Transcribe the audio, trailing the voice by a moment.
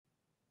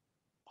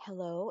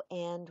Hello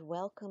and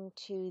welcome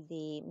to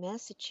the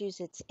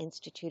Massachusetts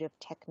Institute of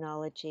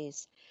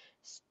Technology's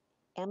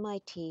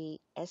MIT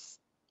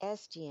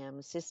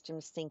SDM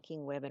Systems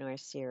Thinking webinar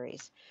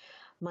series.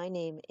 My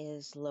name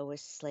is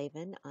Lois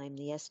Slavin. I'm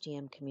the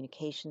SDM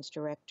Communications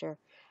Director,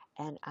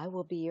 and I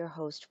will be your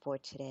host for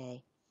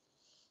today.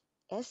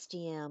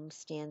 SDM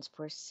stands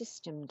for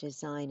System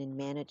Design and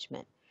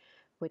Management,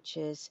 which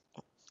is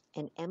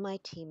an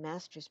MIT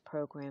master's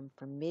program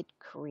for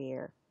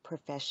mid-career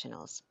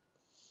professionals.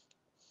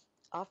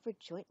 Offered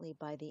jointly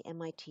by the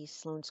MIT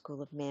Sloan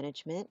School of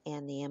Management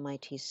and the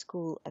MIT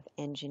School of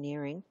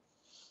Engineering,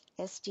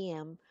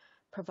 SDM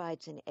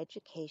provides an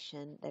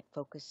education that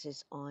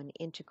focuses on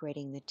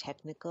integrating the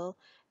technical,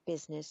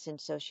 business, and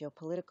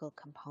socio-political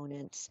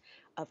components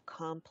of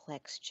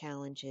complex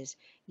challenges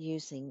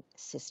using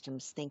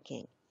systems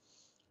thinking.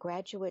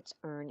 Graduates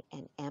earn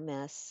an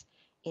MS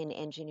in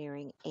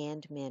engineering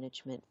and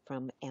management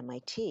from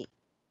MIT.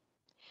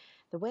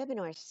 The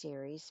webinar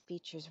series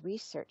features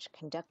research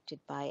conducted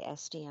by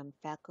SDM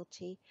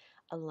faculty,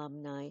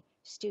 alumni,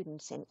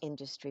 students, and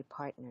industry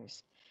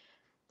partners.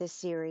 The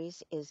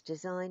series is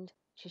designed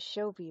to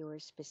show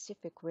viewers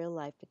specific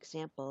real-life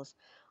examples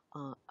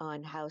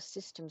on how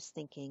systems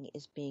thinking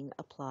is being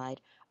applied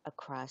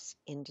across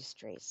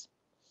industries.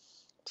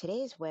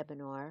 Today's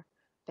webinar,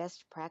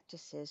 Best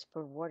Practices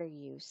for Water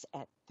Use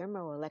at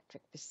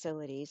Thermoelectric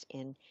Facilities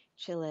in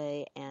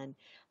Chile and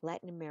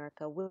Latin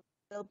America, will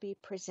be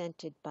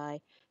presented by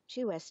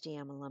two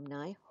SDM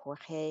alumni,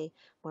 Jorge,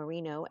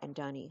 Moreno, and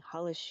Donny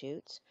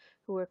Holaschutz,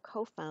 who are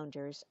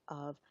co-founders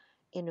of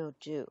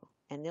inodú,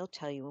 and they'll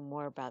tell you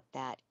more about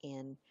that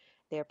in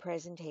their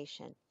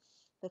presentation.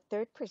 The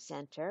third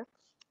presenter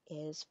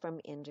is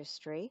from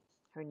industry.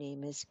 Her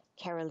name is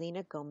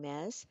Carolina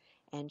Gomez,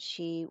 and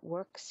she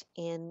works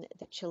in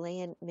the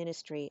Chilean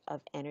Ministry of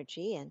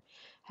Energy and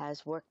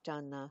has worked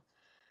on the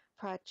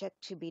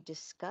project to be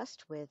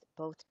discussed with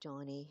both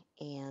Donny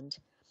and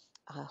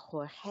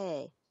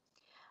Jorge.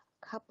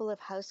 A couple of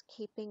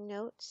housekeeping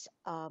notes.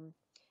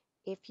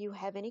 If you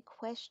have any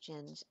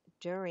questions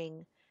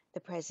during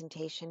the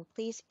presentation,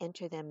 please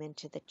enter them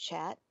into the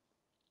chat.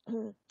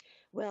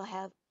 We'll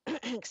have,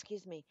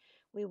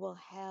 we will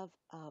have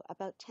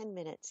about 10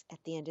 minutes at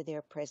the end of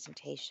their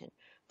presentation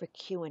for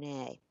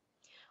Q&A.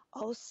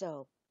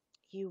 Also,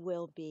 you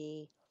will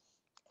be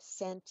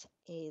sent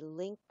a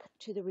link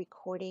to the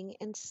recording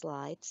and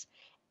slides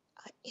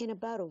in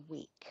about a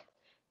week,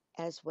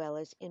 as well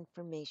as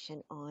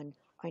information on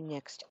our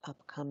next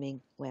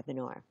upcoming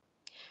webinar.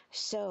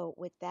 So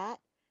with that,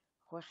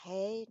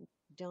 Jorge,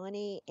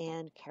 Donny,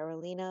 and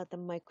Carolina, the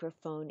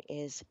microphone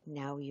is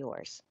now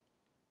yours.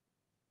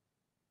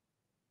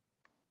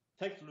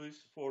 Thanks,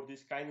 Luis, for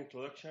this kind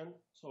introduction.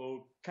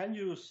 So can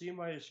you see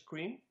my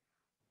screen?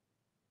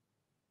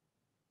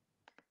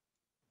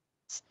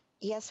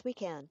 Yes, we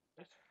can.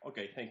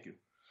 Okay, thank you.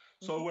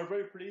 So we're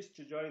very pleased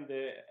to join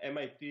the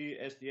MIT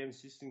SDM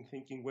System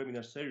Thinking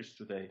webinar series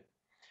today.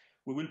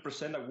 We will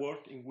present a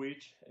work in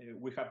which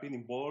we have been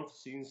involved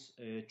since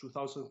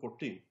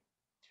 2014.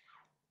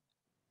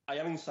 I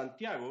am in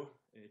Santiago,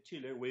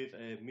 Chile, with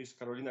Ms.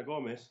 Carolina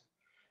Gomez,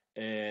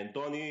 and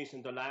Donny is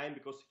in the line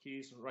because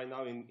he's right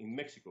now in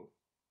Mexico.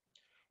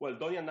 Well,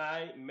 Donny and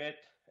I met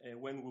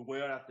when we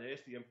were at the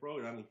SDM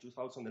program in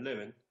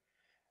 2011.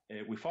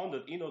 We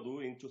founded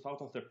inodú in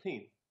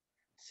 2013.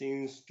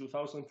 Since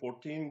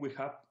 2014, we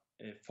have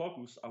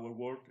focused our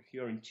work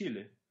here in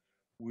Chile.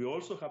 We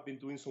also have been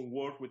doing some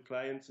work with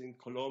clients in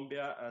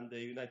Colombia and the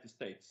United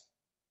States.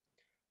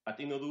 At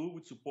inodú,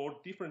 we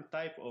support different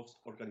types of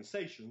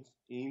organizations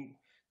in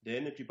the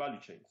energy value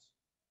chains.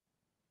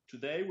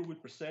 Today, we will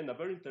present a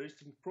very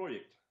interesting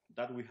project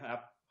that we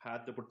have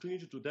had the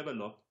opportunity to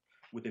develop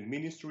with the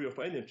Ministry of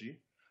Energy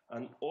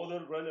and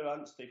other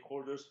relevant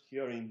stakeholders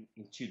here in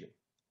Chile.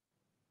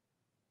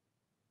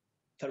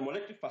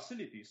 Thermoelectric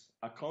facilities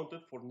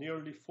accounted for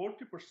nearly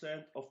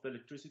 40% of the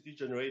electricity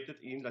generated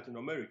in Latin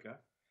America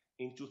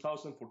in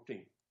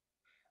 2014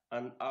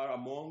 and are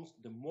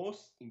amongst the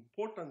most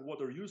important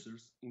water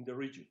users in the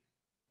region.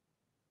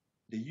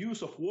 The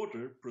use of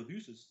water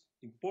produces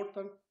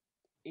important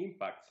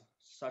impacts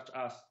such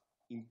as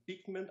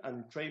impingement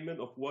and entrainment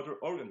of water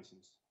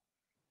organisms,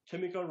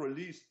 chemical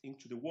release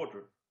into the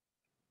water,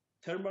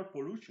 thermal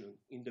pollution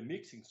in the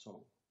mixing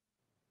zone,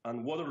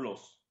 and water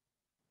loss.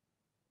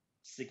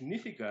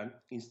 Significant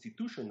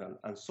institutional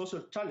and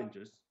social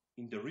challenges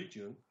in the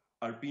region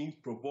are being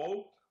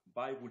provoked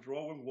by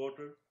withdrawing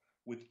water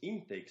with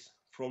intakes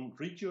from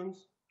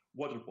regions'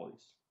 water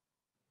bodies.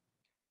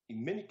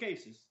 In many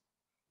cases,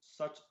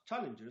 such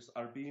challenges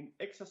are being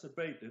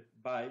exacerbated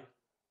by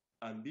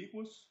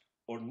ambiguous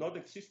or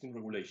non-existing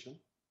regulation,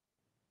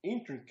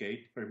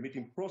 intricate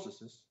permitting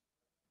processes,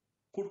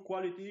 poor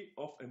quality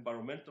of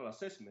environmental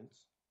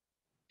assessments,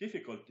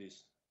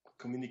 difficulties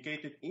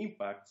communicated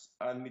impacts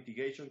and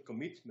mitigation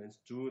commitments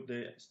to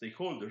the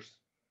stakeholders,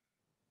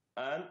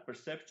 and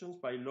perceptions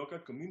by local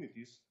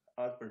communities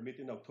and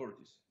permitting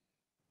authorities.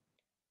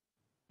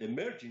 The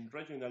emerging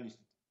regional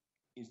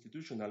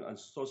institutional and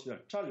social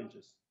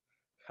challenges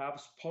have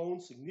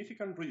spawned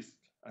significant risks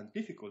and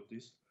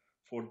difficulties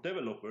for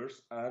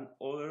developers and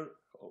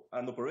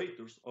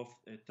operators of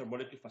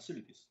thermoelectric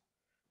facilities,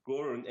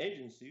 government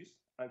agencies,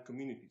 and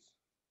communities.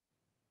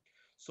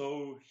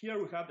 So here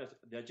we have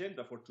the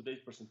agenda for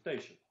today's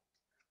presentation.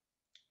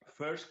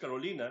 First,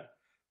 Carolina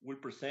will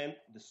present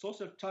the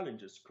social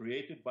challenges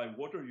created by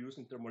water use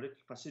in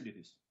thermoelectric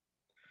facilities.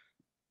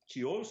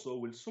 She also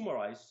will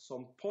summarize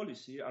some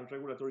policy and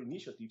regulatory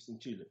initiatives in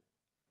Chile.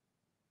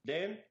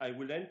 Then I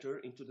will enter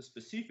into the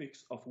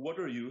specifics of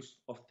water use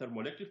of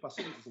thermoelectric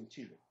facilities in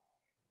Chile,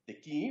 the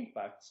key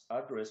impacts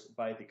addressed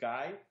by the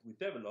guide we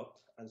developed,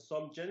 and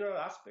some general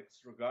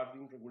aspects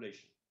regarding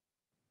regulation.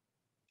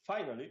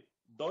 Finally,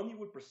 Donny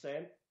will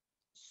present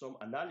some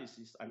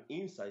analysis and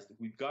insights that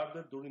we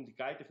gathered during the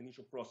guide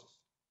definition process.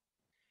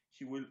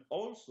 He will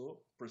also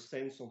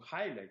present some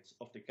highlights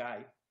of the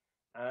guide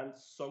and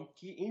some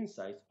key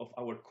insights of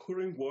our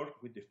current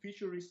work with the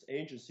Fisheries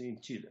Agency in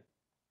Chile.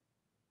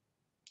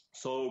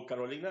 So,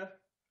 Carolina,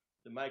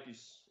 the mic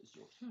is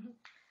yours.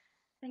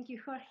 Thank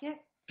you, Jorge.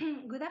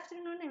 Good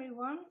afternoon,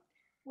 everyone.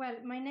 Well,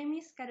 my name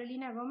is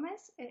Carolina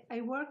Gomez.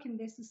 I work in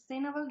the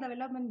Sustainable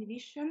Development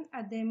Division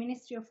at the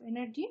Ministry of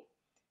Energy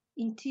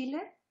in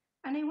Chile,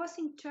 and I was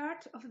in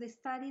charge of the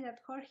study that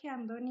Jorge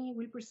and Donny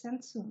will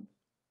present soon.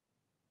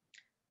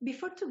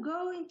 Before to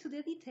go into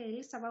the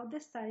details about the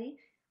study,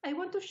 I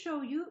want to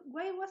show you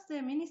why was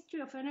the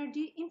Ministry of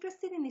Energy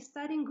interested in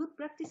studying good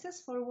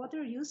practices for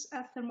water use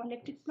at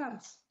thermoelectric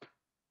plants.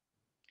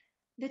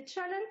 The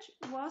challenge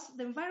was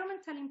the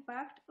environmental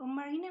impact on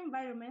marine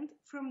environment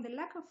from the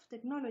lack of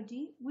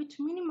technology which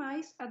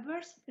minimize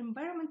adverse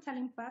environmental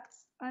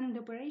impacts and the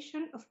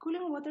operation of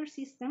cooling water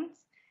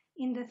systems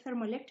in the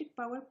thermoelectric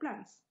power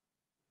plants.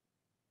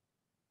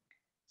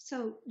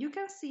 So you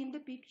can see in the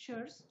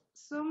pictures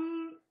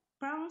some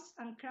prawns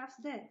and crabs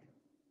dead.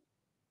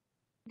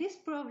 This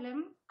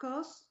problem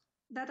caused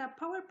that a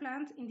power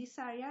plant in this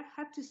area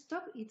had to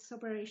stop its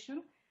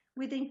operation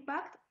with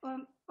impact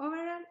on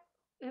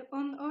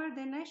over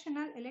the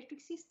national electric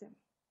system.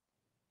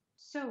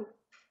 So,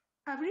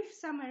 a brief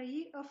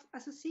summary of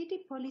associated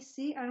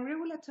policy and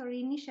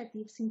regulatory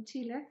initiatives in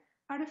Chile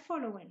are the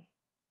following.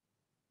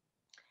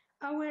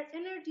 Our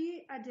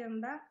energy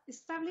agenda,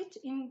 established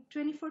in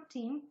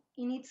 2014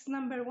 in its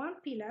number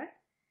 1 pillar,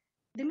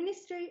 the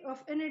Ministry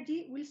of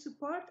Energy will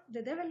support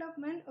the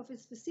development of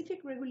specific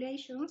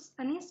regulations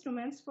and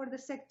instruments for the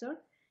sector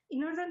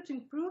in order to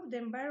improve the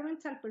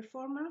environmental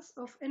performance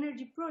of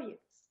energy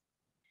projects.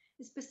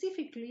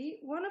 Specifically,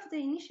 one of the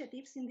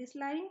initiatives in this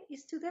line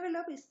is to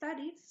develop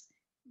studies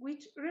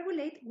which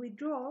regulate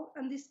withdrawal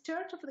and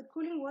discharge of the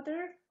cooling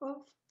water of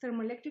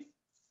thermoelectric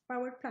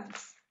power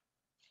plants.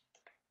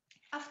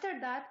 After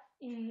that,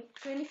 in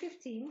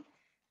 2015,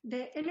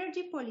 the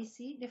energy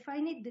policy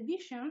defined the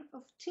vision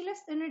of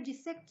Chile's energy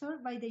sector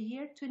by the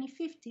year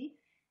 2050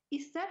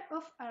 is that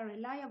of a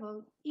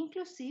reliable,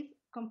 inclusive,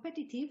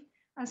 competitive,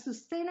 and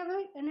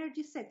sustainable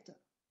energy sector.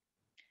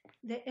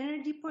 The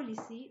energy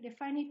policy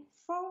defined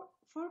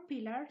four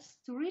pillars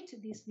to reach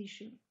this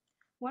vision.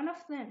 One of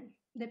them,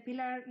 the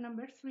pillar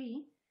number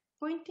 3,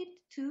 pointed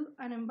to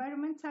an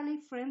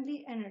environmentally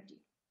friendly energy.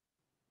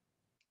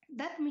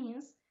 That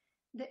means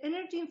the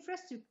energy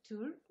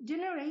infrastructure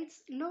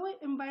generates low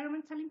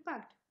environmental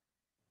impact.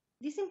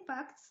 These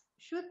impacts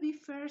should be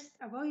first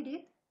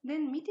avoided,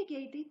 then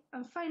mitigated,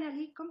 and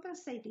finally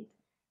compensated,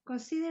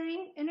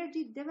 considering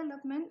energy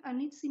development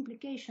and its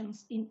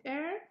implications in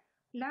air,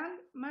 land,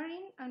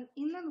 marine, and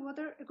inland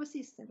water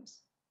ecosystems.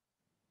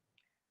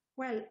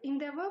 Well, in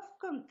the above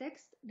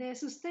context, the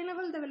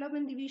Sustainable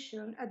Development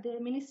Division at the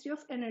Ministry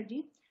of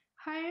Energy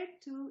hired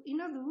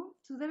inodú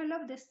to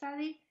develop the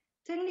study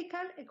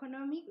Technical,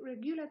 Economic,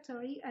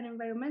 Regulatory, and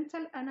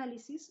Environmental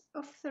Analysis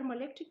of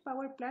Thermoelectric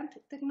Power Plant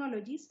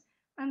Technologies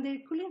and their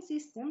cooling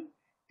system.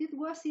 It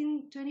was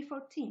in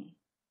 2014.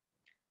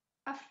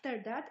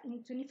 After that,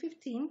 in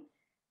 2015,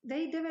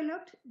 they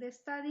developed the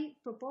study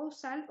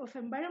Proposal of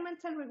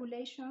Environmental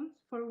Regulations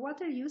for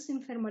Water Use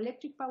in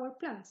Thermoelectric Power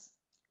Plants,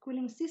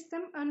 Cooling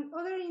System, and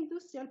other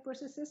industrial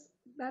processes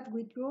that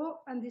withdraw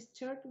and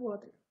discharge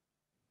water.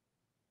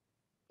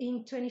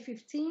 In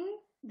 2015,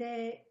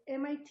 the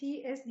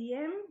MIT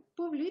SDM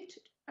published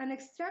an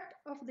extract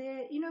of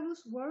the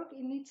inodú's work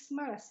in its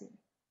magazine.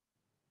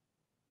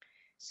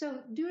 So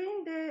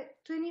during the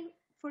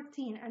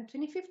 2014 and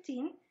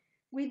 2015,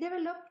 we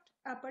developed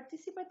a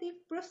participative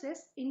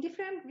process in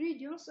different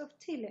regions of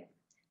Chile,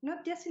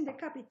 not just in the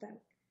capital,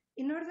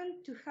 in order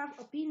to have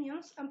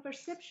opinions and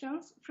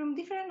perceptions from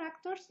different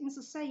actors in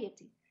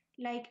society,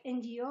 like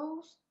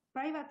NGOs,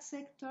 private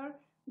sector,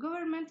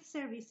 government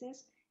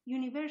services,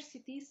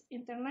 universities,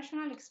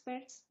 international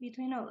experts,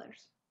 between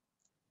others.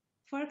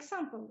 For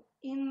example,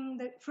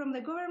 from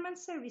the government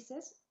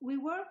services, we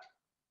worked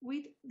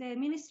with the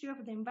Ministry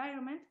of the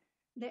Environment,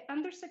 the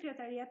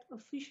Undersecretariat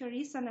of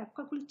Fisheries and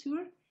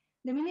Aquaculture,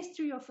 the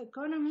Ministry of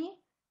Economy,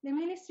 the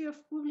Ministry of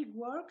Public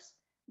Works,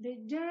 the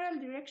General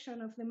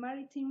Direction of the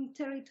Maritime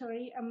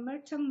Territory and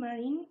Merchant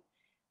Marine,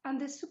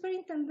 and the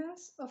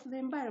Superintendents of the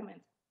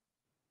Environment.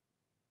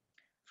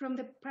 from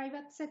the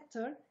private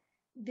sector,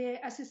 the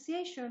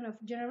Association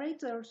of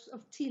Generators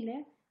of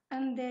Chile,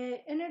 and the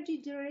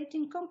energy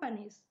generating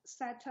companies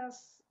such as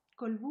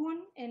Colbún,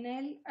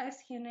 Enel,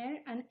 ASGENER,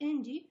 and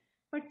ENGIE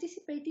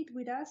participated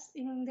with us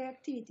in the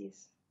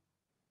activities.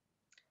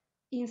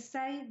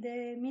 Inside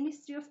the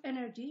Ministry of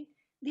Energy,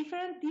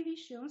 different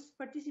divisions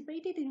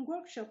participated in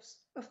workshops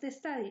of the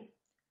study.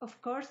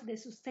 Of course, the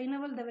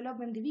Sustainable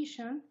Development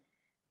Division,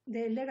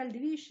 the Legal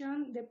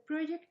Division, the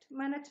Project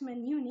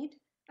Management Unit,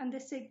 and the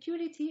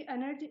Security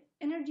and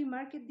Energy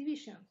Market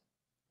Division.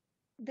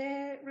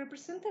 The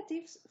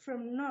representatives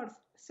from North,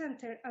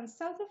 Center, and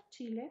South of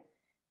Chile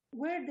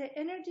were the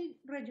Energy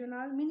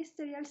Regional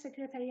Ministerial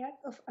Secretariat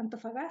of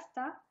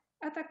Antofagasta,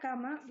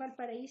 Atacama,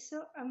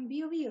 Valparaíso, and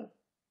Biobío.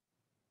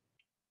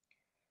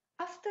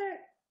 After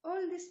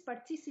all these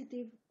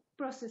participative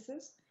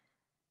processes,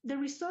 the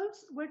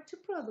results were two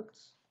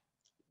products.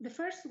 The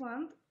first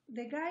one,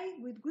 the guide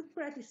with good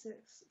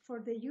practices for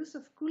the use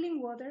of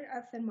cooling water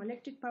at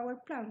thermoelectric power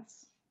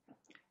plants.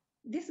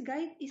 This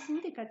guide is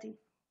indicative.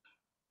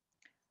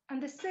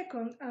 And the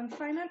second and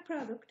final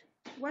product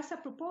was a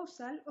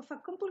proposal of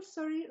a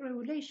compulsory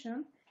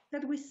regulation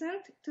that we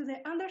sent to the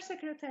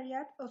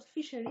Undersecretariat of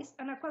Fisheries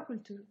and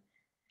Aquaculture,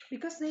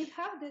 because they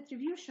have the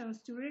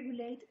attributions to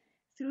regulate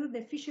through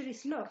the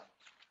fisheries law.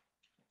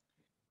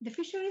 The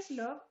fisheries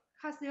law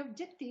has the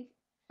objective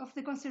of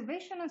the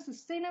conservation and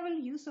sustainable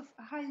use of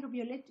a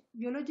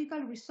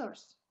hydrobiological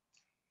resource.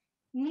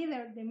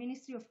 Neither the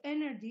Ministry of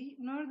Energy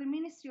nor the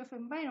Ministry of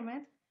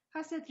Environment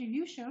has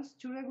attributions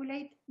to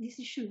regulate this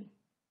issue.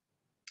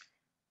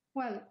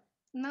 Well,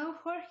 now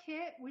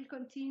Jorge will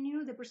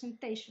continue the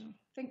presentation.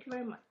 Thank you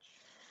very much.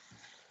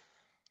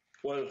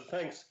 Well,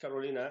 thanks,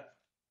 Carolina.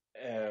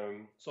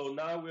 So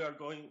now we are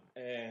going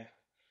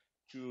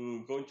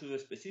to go into the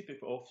specific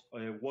of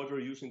water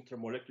use in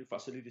thermoelectric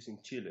facilities in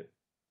Chile.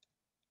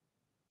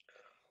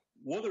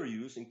 Water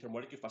use in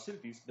thermoelectric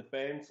facilities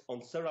depends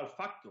on several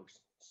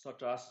factors,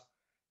 such as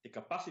the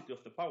capacity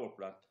of the power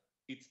plant,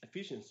 its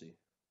efficiency,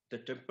 the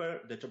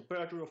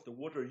temperature of the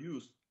water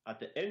used at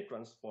the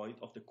entrance point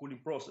of the cooling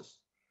process,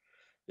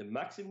 the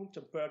maximum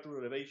temperature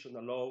elevation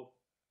allowed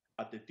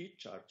at the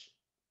discharge,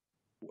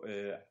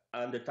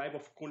 and the type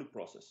of cooling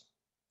process.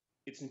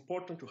 It's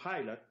important to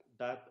highlight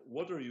that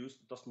water use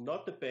does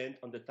not depend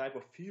on the type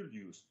of fuel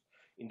used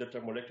in the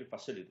thermoelectric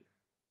facility.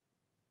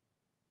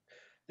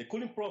 The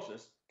cooling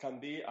process can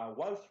be a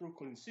one-through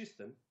cooling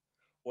system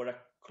or a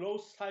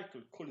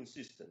closed-cycle cooling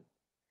system,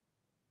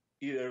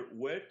 either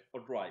wet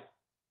or dry.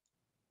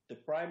 The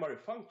primary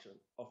function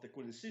of the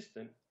cooling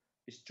system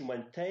is to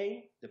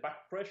maintain the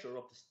back pressure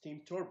of the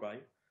steam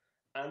turbine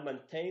and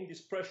maintain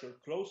this pressure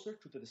closer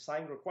to the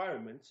design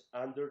requirements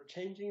under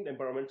changing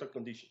environmental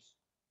conditions.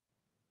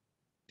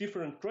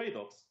 Different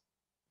trade-offs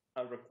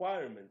and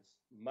requirements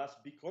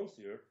must be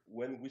considered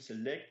when we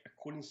select a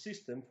cooling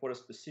system for a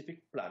specific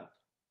plant.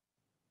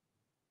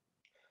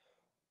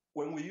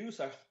 When we use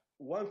a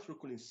one-through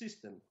cooling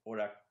system or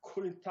a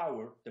cooling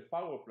tower, the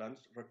power plant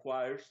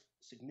requires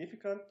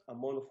significant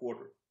amount of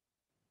water.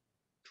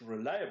 To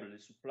reliably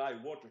supply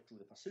water to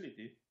the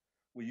facility,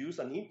 we use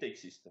an intake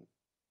system,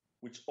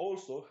 which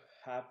also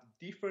have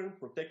different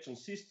protection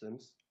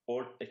systems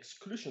or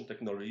exclusion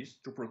technologies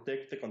to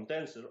protect the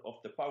condenser of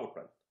the power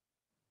plant.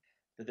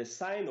 The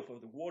design of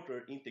the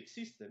water intake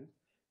system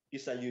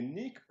is a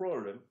unique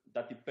problem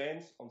that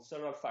depends on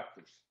several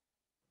factors.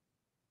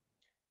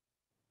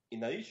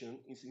 In addition,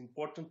 it's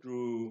important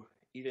to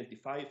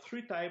identify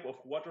three types of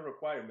water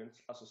requirements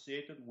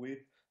associated with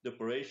the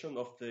operation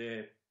of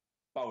the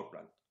power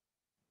plant.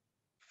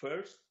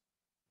 First,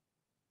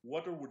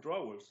 water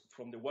withdrawals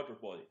from the water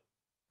body.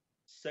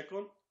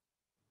 Second,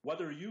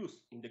 water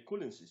use in the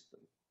cooling system.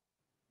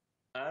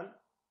 And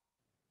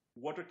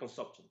water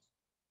consumption.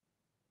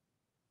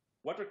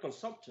 Water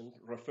consumption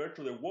refers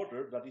to the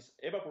water that is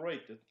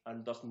evaporated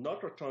and does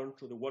not return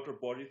to the water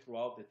body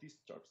throughout the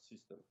discharge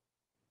system.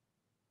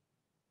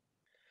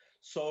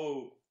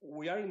 So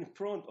we are in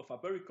front of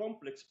a very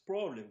complex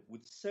problem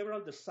with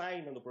several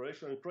design and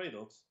operational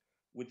trade-offs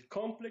with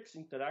complex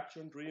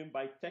interaction driven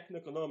by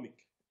techno-economic,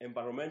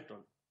 environmental,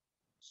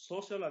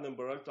 social and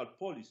environmental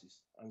policies,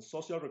 and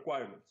social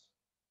requirements.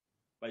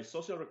 By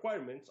social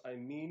requirements, I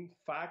mean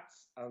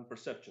facts and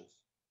perceptions.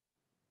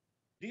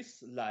 This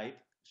slide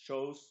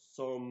shows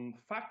some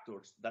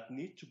factors that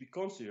need to be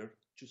considered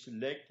to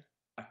select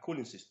a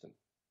cooling system.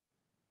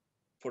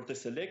 For the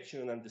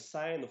selection and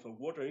design of a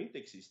water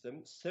intake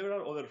system,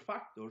 several other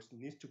factors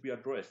need to be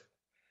addressed,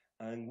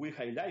 and we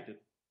highlighted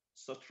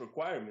such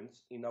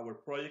requirements in our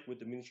project with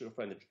the Ministry of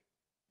Energy.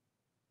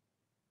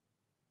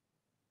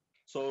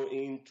 So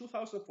in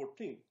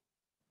 2014,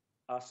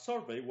 a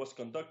survey was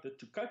conducted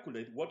to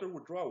calculate water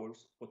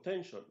withdrawals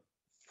potential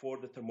for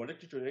the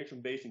thermoelectric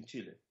generation base in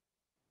Chile.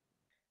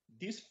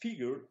 This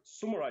figure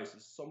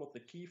summarizes some of the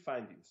key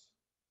findings.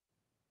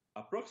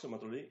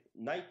 Approximately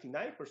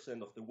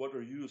 99% of the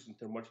water used in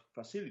thermoelectric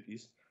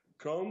facilities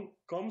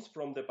comes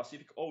from the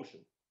Pacific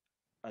Ocean,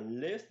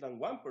 and less than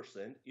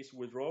 1% is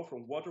withdrawn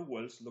from water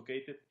wells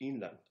located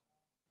inland.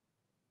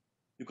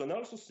 You can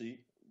also see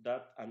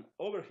that an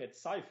overhead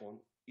siphon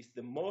is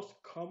the most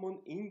common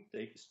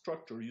intake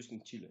structure used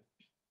in Chile.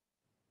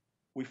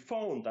 We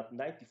found that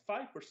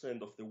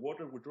 95% of the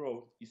water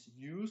withdrawal is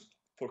used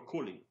for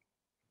cooling,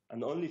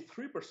 and only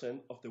 3%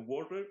 of the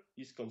water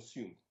is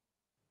consumed.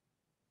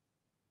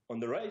 On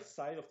the right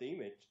side of the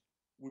image,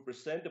 we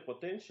present the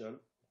potential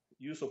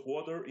use of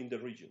water in the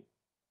region.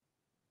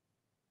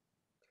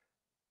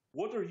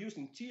 Water use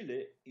in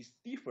Chile is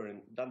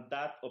different than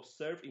that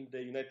observed in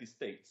the United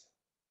States.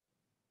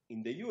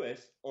 In the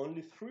US,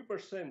 only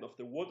 3% of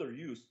the water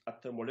used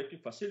at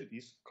thermoelectric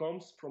facilities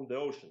comes from the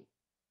ocean,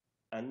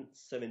 and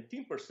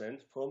 17%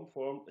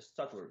 from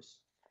estuaries.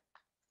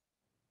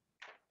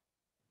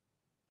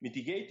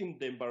 Mitigating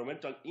the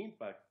environmental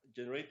impact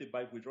generated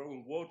by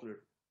withdrawing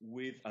water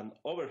with an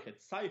overhead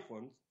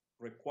siphon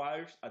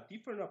requires a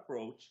different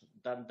approach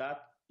than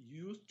that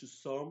used to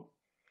some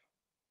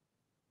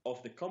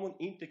of the common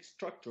intake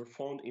structure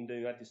found in the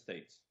United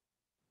States.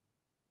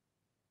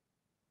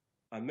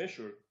 A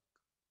measure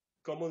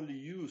commonly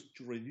used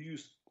to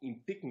reduce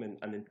impingement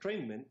and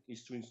entrainment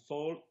is to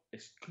install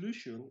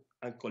exclusion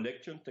and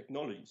collection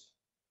technologies.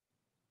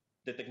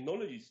 The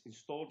technologies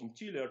installed in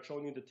Chile are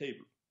shown in the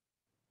table.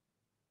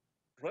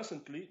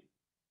 Recently,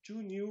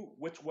 2 new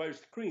wet wire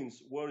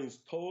screens were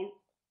installed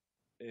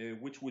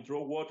which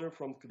withdraw water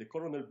from the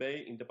Coronel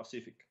Bay in the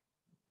Pacific.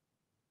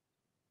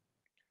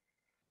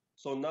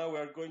 So now we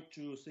are going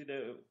to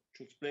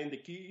explain the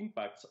key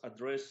impacts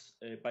addressed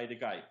by the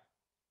guide.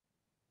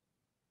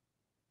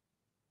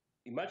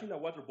 Imagine a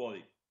water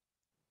body,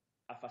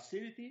 a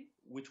facility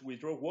which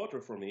withdraws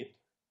water from it.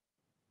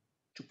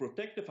 To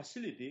protect the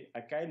facility,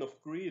 a kind of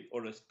grid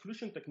or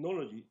exclusion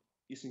technology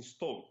is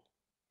installed.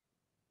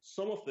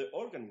 Some of the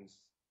organisms,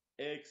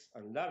 eggs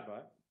and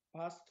larvae,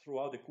 pass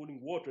throughout the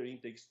cooling water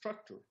intake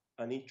structure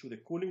and into the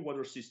cooling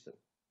water system.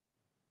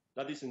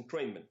 That is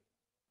entrainment.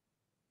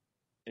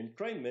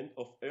 Entrainment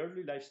of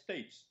early life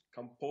stage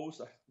can pose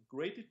a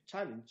greater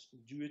challenge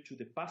due to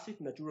the passive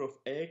nature of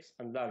eggs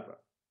and larvae,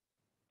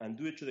 and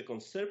due to the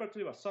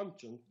conservative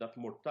assumption that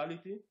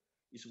mortality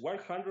is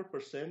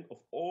 100% of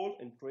all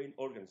entrained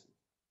organisms.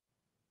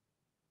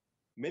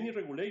 Many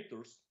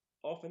regulators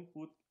often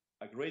put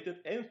a greater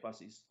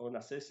emphasis on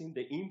assessing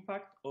the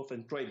impact of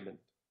entrainment.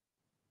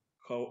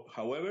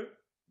 However,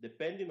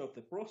 depending on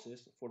the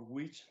process for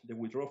which the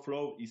withdrawal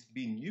flow is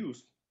being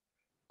used,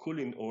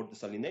 cooling or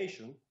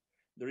desalination,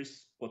 there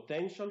is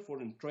potential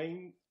for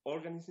entrained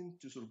organisms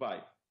to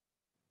survive.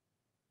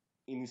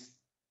 In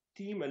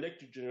steam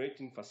electric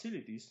generating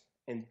facilities,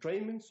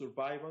 entrainment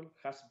survival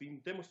has been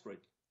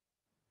demonstrated.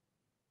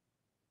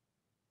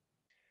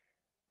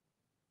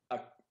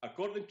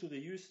 According to the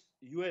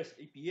US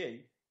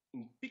EPA,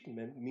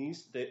 impingement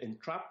means the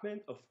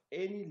entrapment of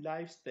any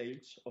life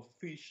stage of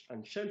fish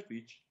and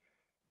shellfish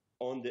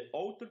on the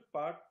outer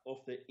part of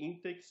the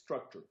intake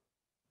structure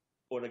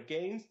or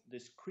against the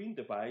screen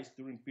device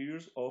during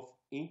periods of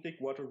intake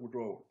water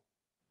withdrawal.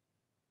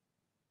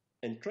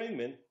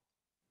 Entrainment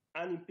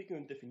and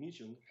impingement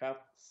definition have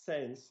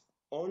since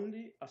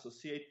only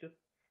associated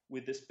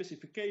with the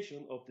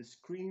specification of the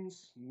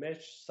screen's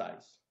mesh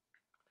size.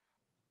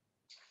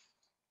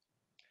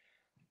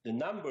 The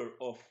number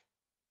of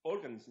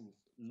organisms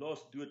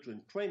lost due to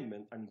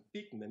entrainment and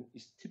impingement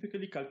is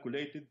typically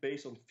calculated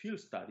based on field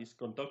studies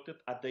conducted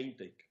at the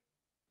intake.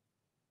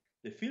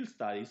 The field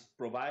studies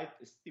provide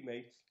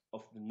estimates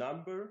of the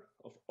number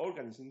of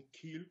organisms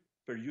killed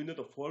per unit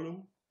of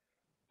volume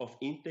of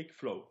intake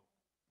flow.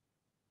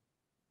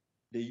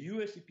 The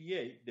US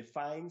EPA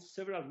defines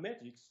several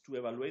metrics to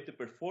evaluate the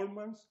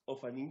performance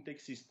of an intake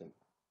system.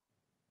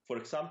 For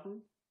example,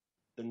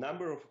 the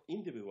number of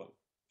individual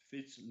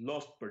fish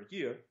lost per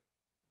year,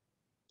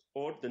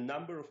 or the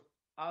number of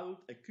adult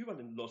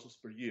equivalent losses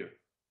per year,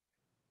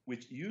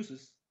 which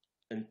uses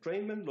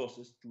entrainment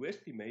losses to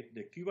estimate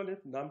the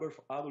equivalent number of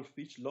adult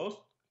fish lost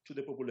to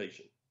the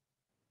population.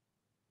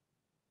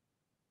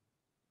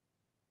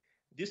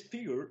 This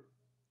figure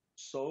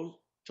shows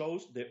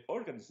the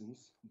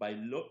organisms'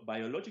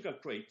 biological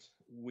traits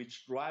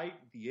which drive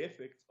the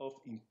effects of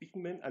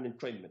impingement and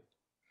entrainment,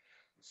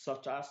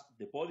 such as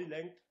the body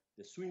length,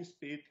 the swim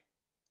speed,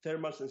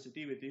 thermal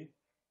sensitivity,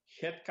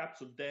 head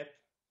capsule depth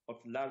of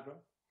larvae.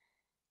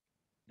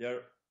 There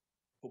are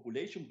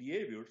population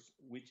behaviors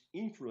which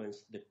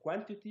influence the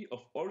quantity of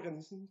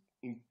organisms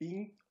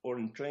impinged or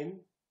entrained,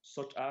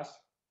 such as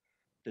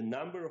the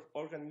number of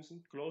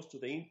organisms close to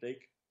the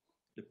intake,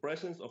 the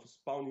presence of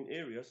spawning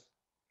areas,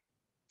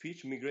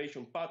 fish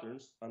migration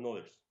patterns, and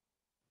others.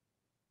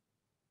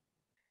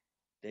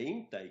 The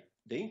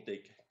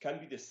intake can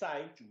be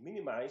designed to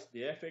minimize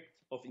the effect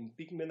of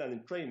impingement and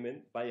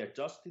entrainment by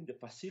adjusting the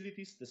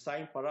facility's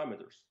design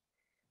parameters,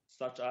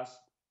 such as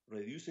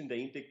reducing the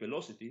intake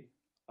velocity,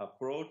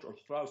 approach or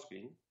through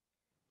screen,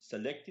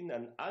 selecting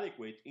an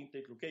adequate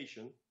intake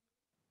location,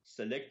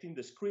 selecting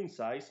the screen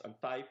size and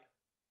type,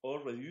 or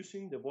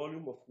reducing the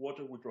volume of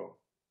water withdrawal.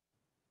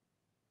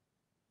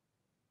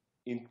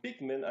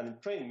 Impingement and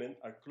entrainment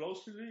are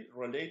closely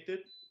related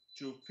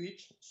to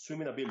fish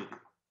swimming ability.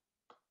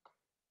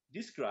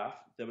 This graph,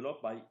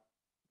 developed by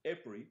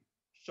EPRI,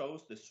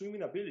 shows the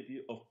swimming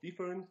ability of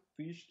different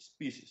fish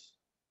species.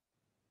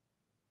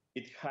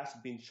 It has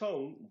been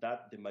shown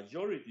that the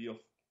majority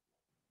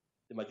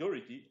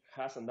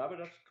has an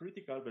average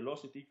critical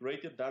velocity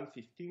greater than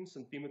 15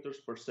 centimeters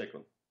per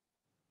second.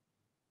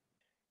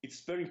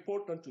 It's very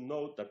important to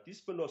note that this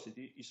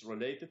velocity is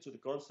related to the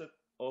concept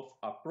of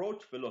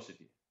approach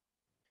velocity,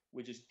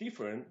 which is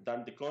different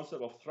than the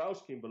concept of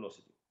through-stream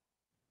velocity.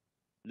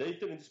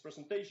 Later in this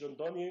presentation,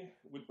 Donny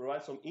will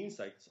provide some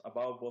insights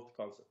about both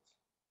concepts.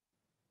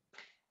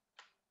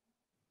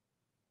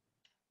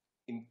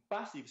 In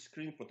passive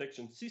screen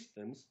protection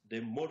systems,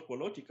 the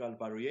morphological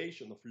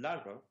variation of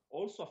larvae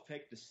also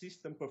affect the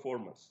system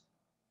performance.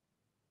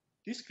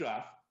 This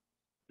graph,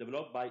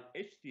 developed by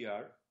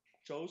HDR,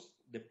 shows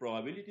the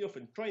probability of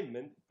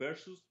entrainment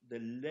versus the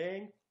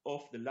length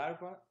of the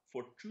larva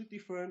for two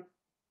different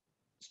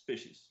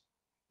species.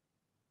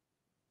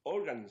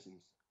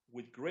 Organisms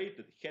with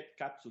greater head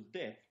capsule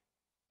depth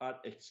are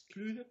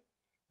excluded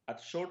at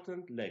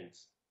shortened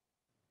lengths.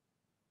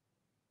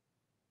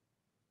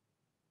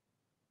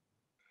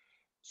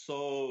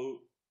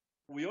 So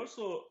we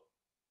also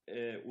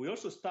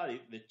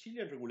studied the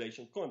Chilean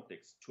regulation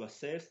context to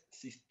assess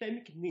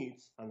systemic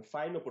needs and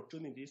find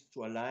opportunities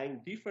to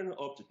align different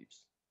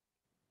objectives.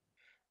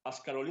 As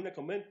Carolina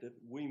commented,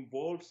 we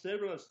involved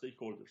several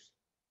stakeholders.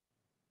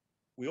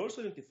 We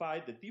also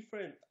identified the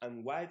different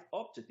and wide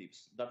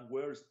objectives that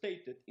were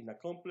stated in a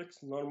complex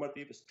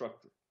normative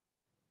structure.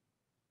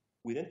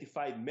 We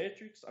identified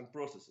metrics and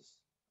processes,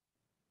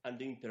 and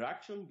the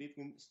interaction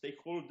between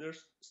stakeholders'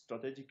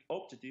 strategic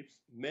objectives,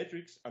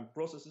 metrics, and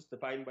processes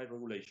defined by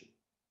regulation.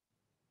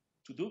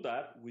 To do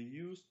that, we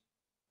used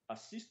a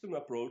system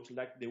approach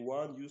like the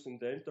one used in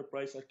the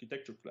enterprise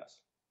architecture class.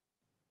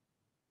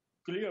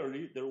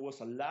 Clearly, there was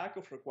a lack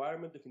of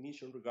requirement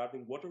definition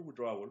regarding water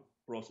withdrawal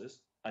process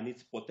and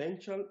its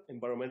potential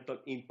environmental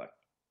impact.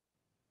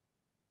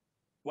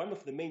 One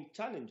of the main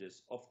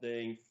challenges of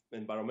the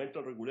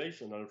environmental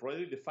regulation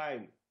already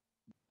defined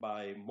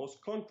by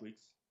most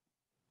countries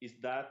is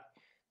that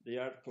they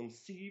are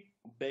conceived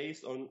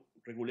based on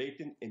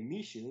regulating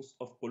emissions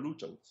of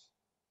pollutants.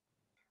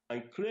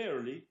 And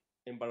clearly,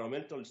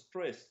 environmental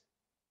stress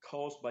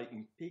caused by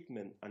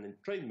impingement and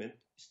entrainment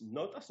is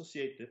not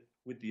associated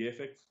with the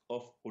effects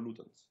of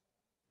pollutants.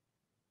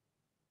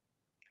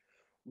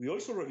 We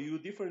also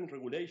reviewed different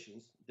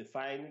regulations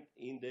defined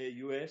in the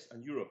US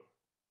and Europe.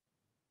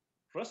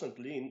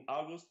 Recently, in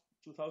August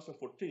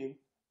 2014,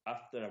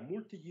 after a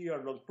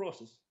multi-year long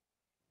process,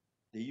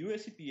 the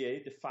US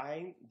EPA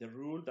defined the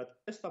rule that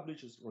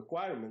establishes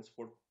requirements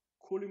for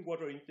cooling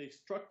water intake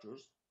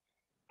structures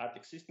at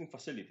existing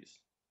facilities.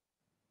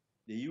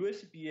 The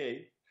US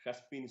EPA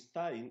has been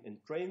studying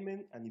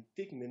entrainment and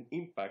impingement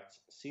impacts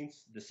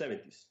since the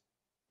 70s.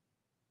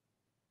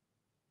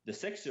 The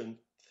section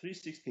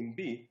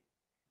 316B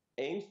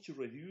aims to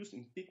reduce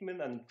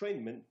impingement and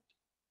entrainment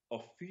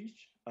of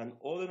fish and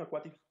other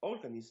aquatic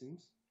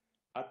organisms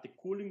at the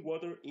cooling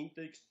water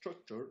intake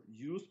structure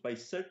used by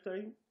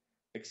certain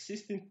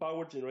existing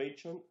power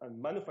generation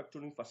and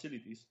manufacturing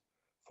facilities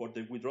for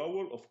the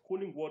withdrawal of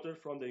cooling water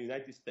from the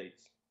United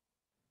States.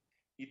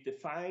 It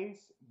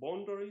defines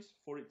boundaries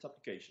for its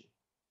application.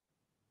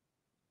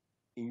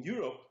 In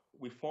Europe,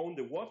 we found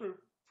the Water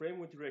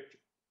Framework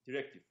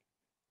Directive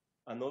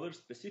and other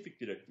specific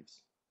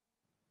directives.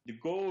 The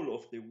goal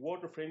of the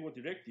Water Framework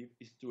Directive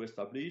is to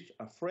establish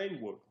a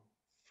framework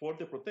for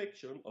the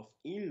protection of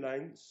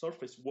inland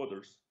surface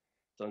waters,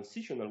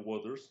 transitional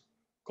waters,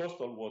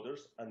 coastal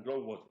waters, and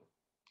groundwater.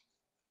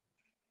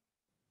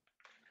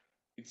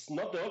 It's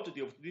not the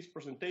objective of this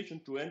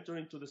presentation to enter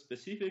into the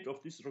specifics of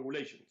these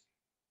regulations.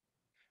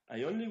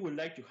 I only would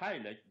like to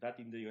highlight that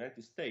in the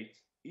United States,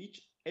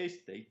 each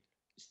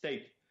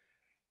state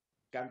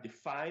can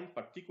define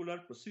particular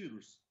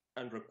procedures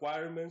and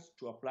requirements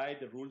to apply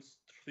the Rules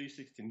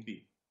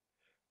 316B.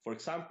 For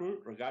example,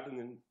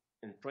 regarding an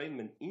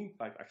entrainment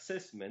impact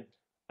assessment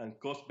and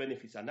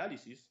cost-benefits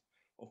analysis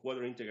of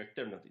water intake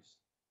alternatives.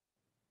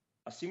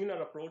 A similar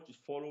approach is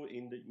followed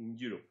in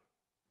Europe.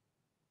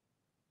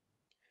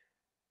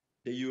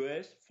 The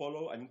US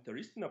follow an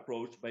interesting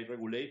approach by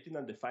regulating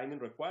and defining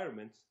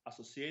requirements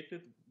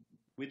associated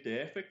with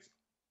the effects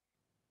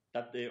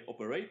that the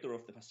operator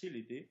of the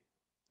facility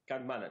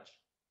can manage.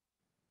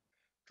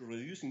 To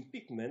reduce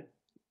impingement,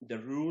 the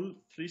Rule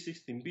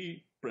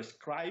 316B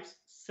prescribes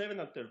 7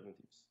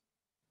 alternatives.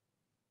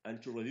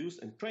 And to reduce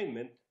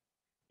entrainment,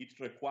 it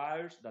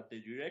requires that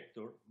the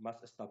director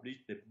must establish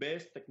the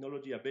best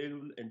technology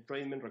available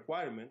entrainment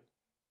requirement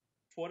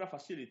for a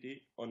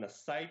facility on a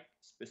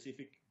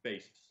site-specific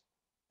basis.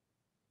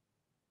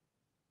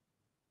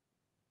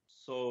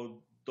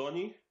 So,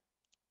 Donny?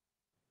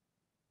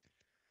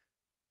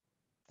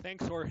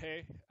 Thanks,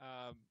 Jorge.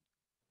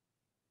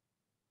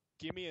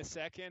 Give me a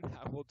second.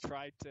 I will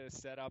try to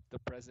set up the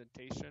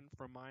presentation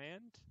from my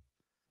end.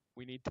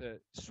 We need to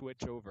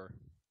switch over.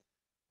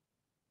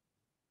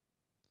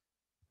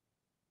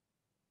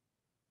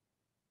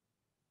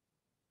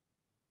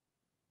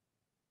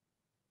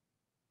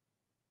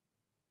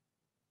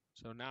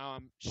 So now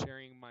I'm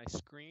sharing my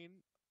screen.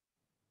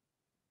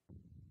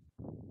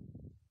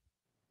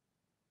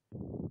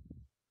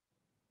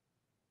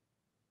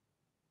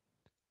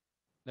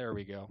 There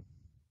we go.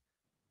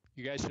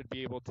 You guys should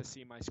be able to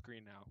see my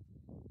screen now.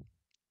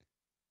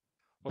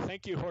 Well,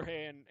 thank you,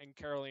 Jorge and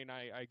Caroline.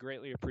 I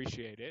greatly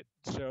appreciate it.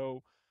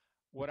 So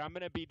what I'm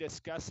going to be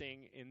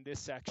discussing in this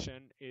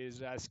section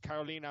is, as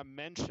Carolina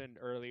mentioned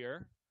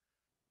earlier,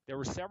 there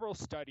were several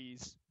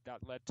studies that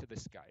led to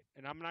this guide.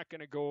 And I'm not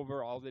going to go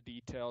over all the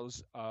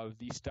details of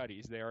these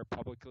studies. They are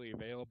publicly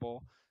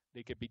available.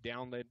 They could be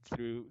downloaded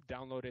through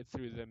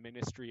the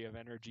Ministry of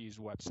Energy's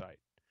website.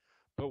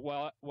 But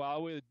what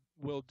I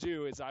will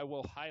do is I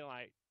will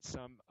highlight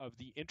some of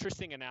the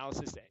interesting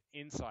analysis and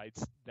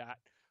insights that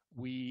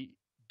we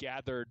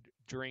gathered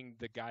during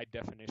the guide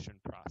definition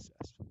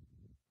process.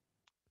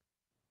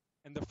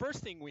 And the first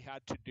thing we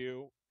had to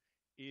do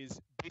is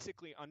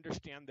basically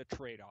understand the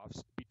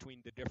trade-offs between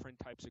the different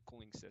types of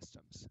cooling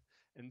systems.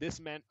 And this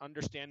meant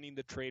understanding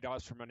the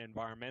trade-offs from an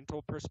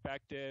environmental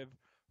perspective,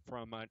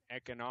 from an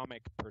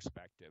economic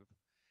perspective.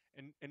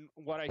 And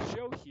what I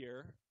show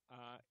here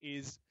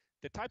is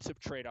the types of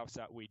trade-offs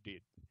that we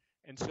did.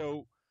 And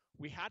so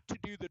we had to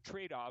do the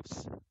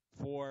trade-offs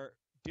for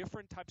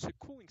different types of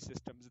cooling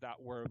systems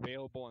that were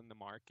available in the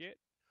market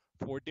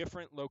for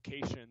different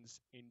locations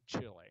in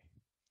Chile.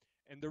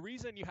 And the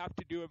reason you have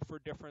to do it for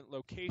different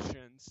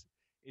locations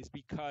is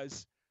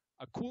because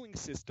a cooling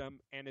system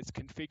and its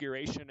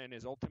configuration and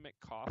its ultimate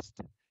cost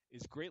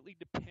is greatly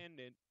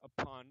dependent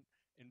upon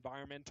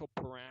environmental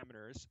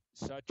parameters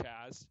such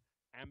as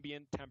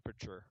ambient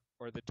temperature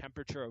or the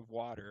temperature of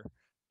water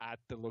at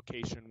the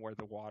location where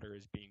the water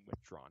is being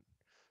withdrawn.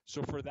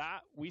 So for that,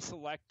 we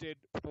selected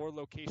 4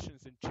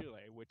 locations in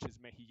Chile, which is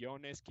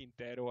Mejillones,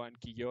 Quintero, and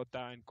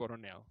Quillota, and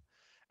Coronel.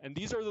 And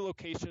these are the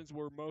locations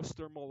where most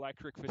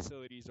thermoelectric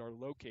facilities are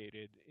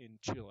located in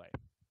Chile.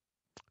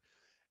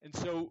 And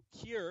so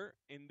here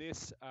in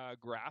this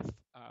graph,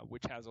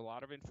 which has a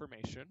lot of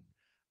information,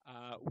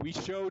 we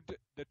showed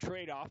the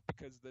trade-off,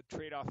 because the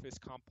trade-off is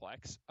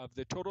complex, of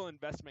the total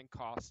investment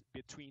costs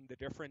between the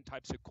different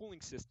types of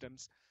cooling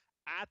systems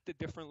at the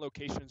different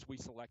locations we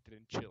selected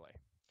in Chile.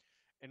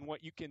 And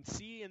what you can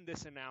see in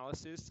this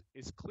analysis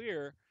is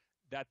clear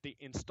that the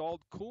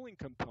installed cooling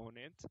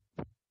component,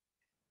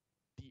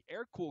 the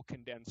air-cooled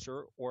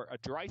condenser or a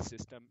dry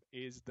system,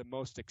 is the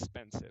most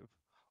expensive,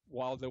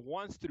 while the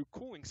once-through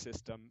cooling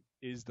system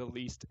is the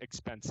least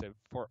expensive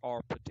for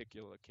our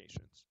particular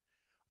locations.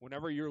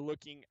 Whenever you're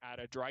looking at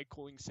a dry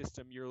cooling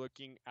system, you're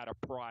looking at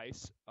a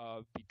price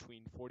of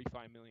between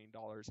 $45 million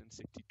and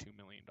 $62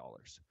 million.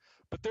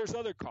 But there's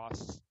other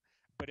costs.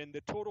 But in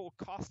the total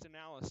cost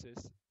analysis,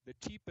 the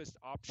cheapest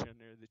option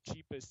or the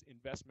cheapest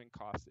investment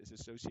cost is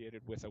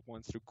associated with a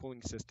once-through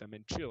cooling system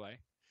in Chile.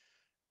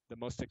 The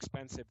most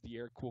expensive, the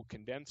air-cooled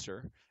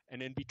condenser.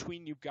 And in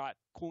between, you've got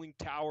cooling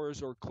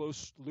towers or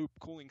closed-loop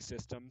cooling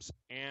systems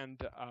and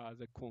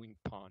the cooling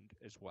pond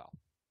as well.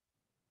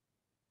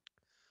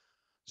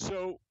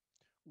 So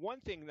one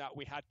thing that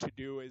we had to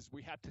do is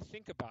we had to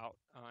think about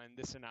in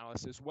this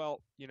analysis,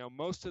 well, you know,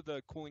 most of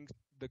the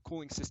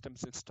cooling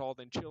systems installed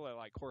in Chile,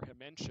 like Jorge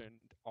mentioned,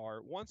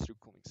 are once-through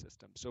cooling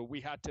systems. So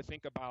we had to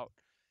think about,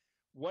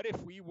 what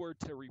if we were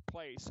to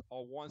replace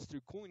a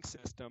once-through cooling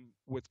system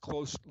with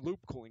closed-loop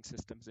cooling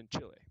systems in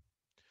Chile?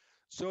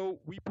 So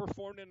we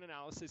performed an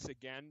analysis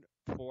again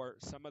for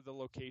some of the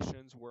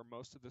locations where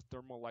most of the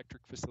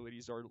thermoelectric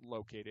facilities are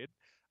located,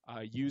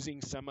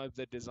 using some of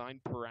the design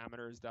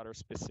parameters that are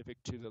specific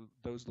to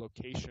those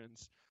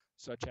locations,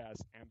 such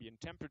as ambient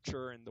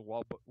temperature and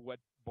the wet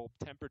bulb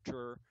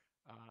temperature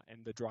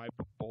and the dry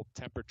bulb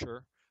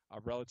temperature,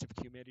 relative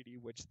humidity,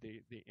 which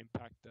they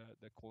impact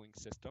the cooling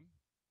system.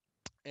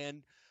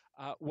 And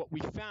what we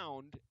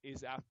found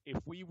is that if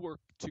we were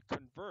to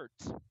convert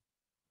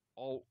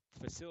all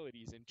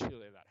facilities in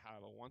Chile that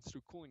have a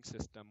once-through cooling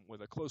system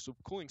with a closed-loop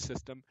cooling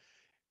system,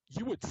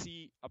 you would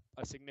see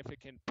a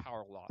significant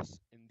power loss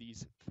in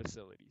these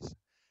facilities.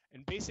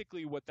 And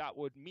basically what that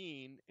would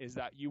mean is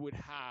that you would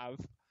have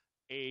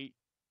a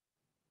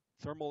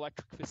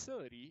thermoelectric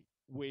facility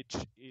which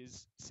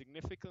is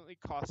significantly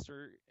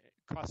costlier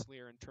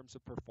in terms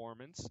of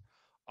performance,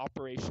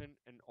 operation,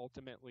 and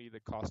ultimately the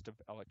cost of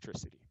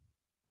electricity.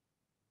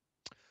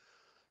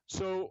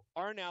 So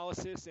our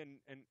analysis, and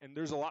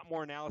there's a lot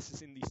more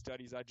analysis in these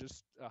studies, I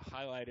just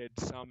highlighted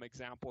some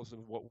examples of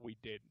what we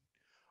did.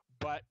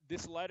 But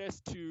this led us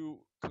to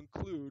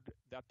conclude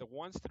that the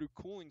once-through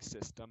cooling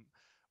system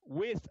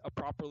with a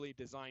properly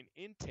designed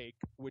intake,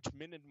 which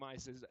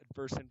minimizes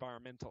adverse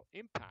environmental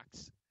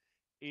impacts,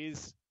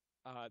 is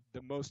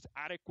the most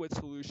adequate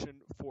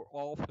solution for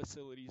all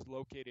facilities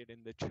located in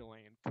the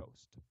Chilean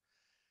coast.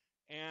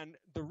 And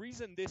the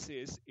reason this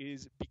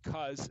is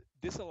because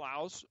this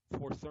allows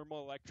for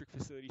thermoelectric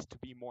facilities to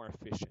be more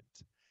efficient.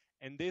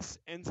 And this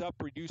ends up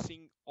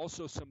reducing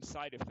also some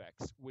side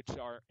effects, which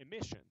are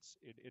emissions.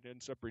 It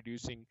ends up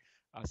reducing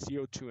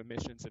CO2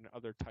 emissions and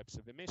other types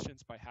of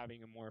emissions by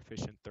having a more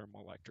efficient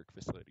thermoelectric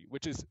facility,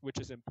 which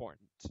is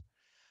important.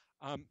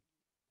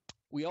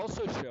 We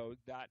also showed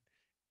that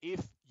if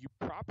you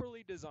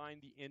properly design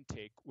the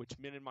intake, which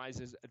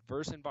minimizes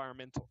adverse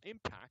environmental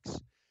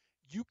impacts,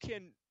 you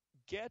can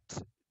get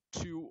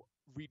to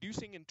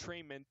reducing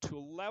entrainment to a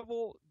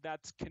level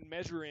that's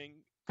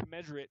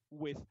commensurate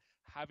with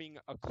having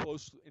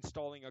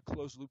installing a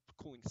closed loop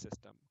cooling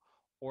system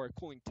or a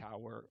cooling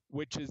tower,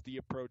 which is the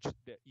approach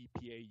that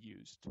EPA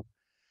used.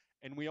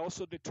 And we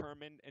also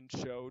determined and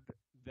showed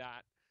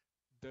that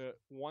the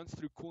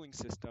once-through cooling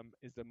system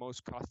is the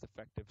most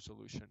cost-effective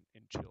solution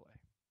in Chile.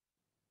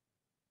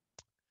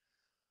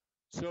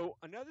 So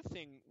another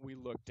thing we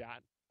looked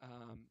at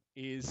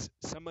is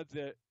some of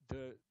the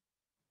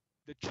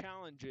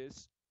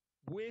challenges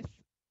with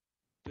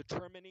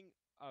determining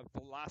a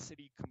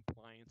velocity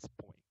compliance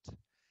point.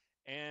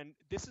 And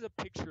this is a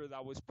picture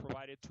that was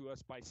provided to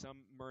us by some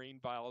marine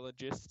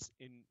biologists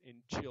in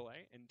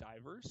Chile and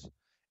divers,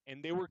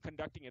 and they were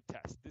conducting a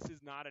test. This is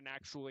not an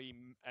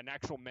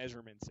actual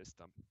measurement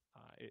system.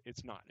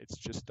 It's not. It's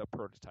just a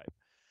prototype.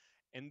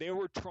 And they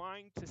were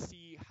trying to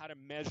see how to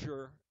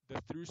measure the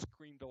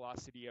through-screen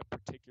velocity at a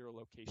particular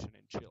location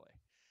in Chile.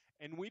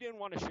 And we didn't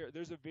want to share,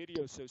 there's a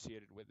video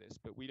associated with this,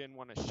 but we didn't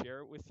want to share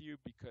it with you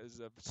because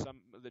of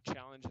some of the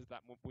challenges that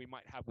we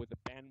might have with the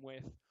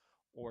bandwidth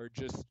or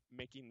just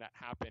making that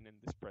happen in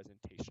this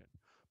presentation.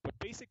 But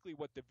basically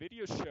what the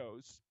video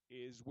shows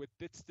is with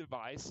this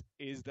device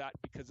is that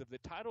because of the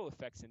tidal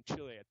effects in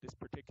Chile at this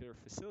particular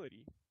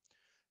facility,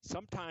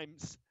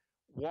 sometimes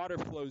water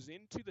flows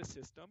into the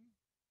system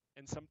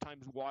and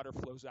sometimes water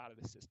flows out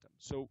of the system.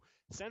 So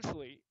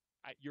essentially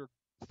at your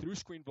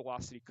through-screen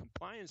velocity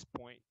compliance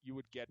point, you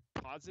would get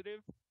positive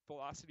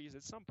velocities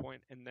at some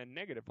point and then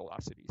negative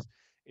velocities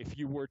if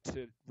you were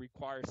to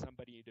require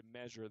somebody to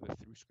measure the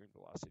through-screen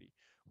velocity,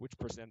 which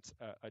presents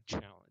a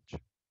challenge.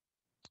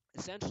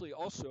 Essentially,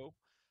 also,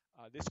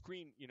 this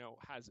screen,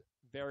 has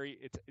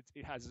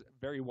it has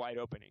very wide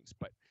openings.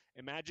 But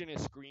imagine a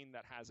screen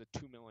that has a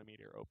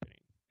 2-millimeter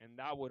opening, and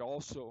that would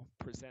also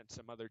present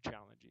some other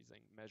challenges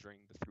in measuring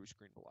the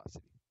through-screen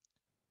velocity.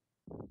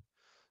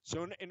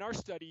 So in our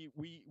study,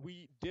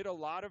 we did a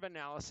lot of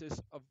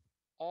analysis of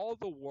all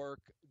the work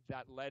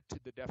that led to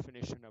the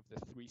definition of the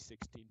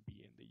 316B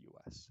in the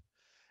US.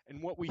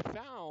 And what we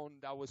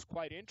found that was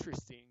quite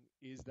interesting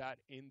is that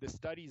in the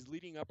studies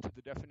leading up to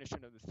the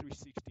definition of the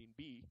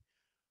 316B,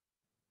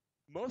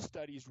 most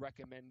studies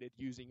recommended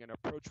using an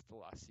approach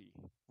velocity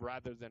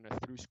rather than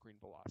a through-screen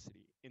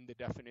velocity in the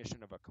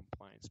definition of a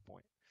compliance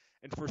point.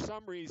 And for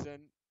some reason,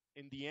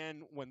 in the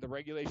end, when the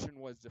regulation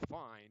was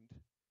defined,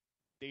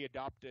 they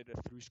adopted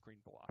a through-screen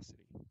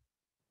velocity.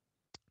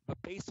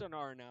 But based on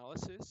our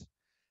analysis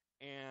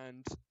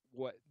and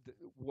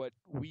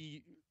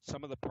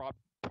some of the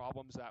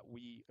problems that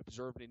we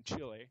observed in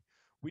Chile,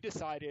 we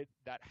decided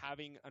that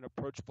having an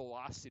approach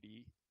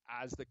velocity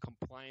as the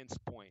compliance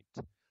point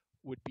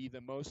would be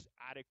the most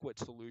adequate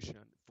solution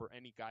for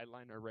any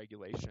guideline or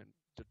regulation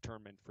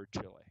determined for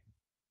Chile.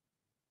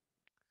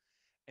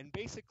 And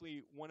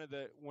basically, one of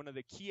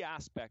the key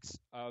aspects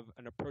of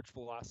an approach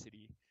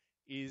velocity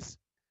is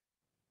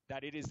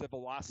that it is the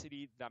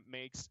velocity that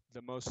makes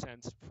the most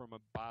sense from a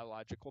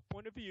biological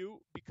point of view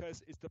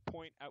because it's the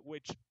point at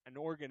which an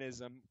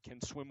organism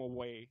can swim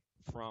away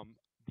from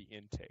the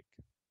intake.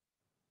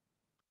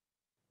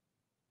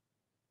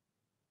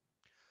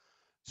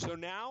 So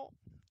now,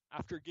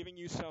 after giving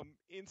you some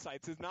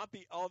insights, it's not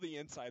all the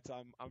insights.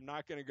 I'm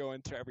not going to go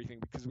into everything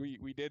because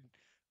we did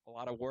a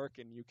lot of work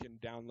and you can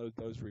download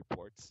those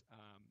reports.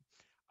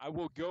 I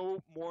will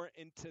go more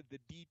into the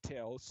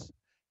details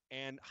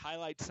and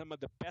highlight some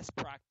of the best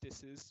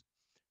practices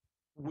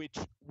which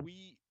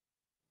we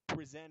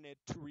presented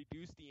to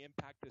reduce the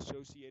impact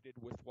associated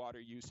with water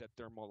use at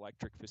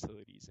thermoelectric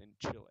facilities in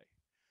Chile.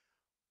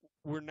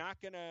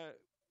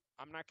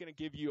 I'm not gonna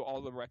give you all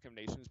the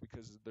recommendations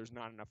because there's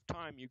not enough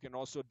time. You can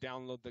also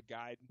download the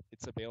guide.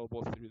 It's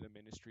available through the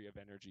Ministry of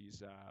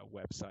Energy's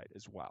website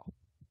as well.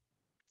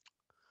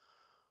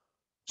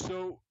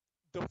 So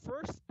the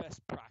first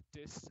best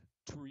practice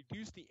to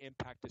reduce the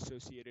impact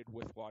associated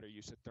with water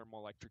use at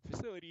thermoelectric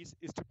facilities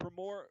is to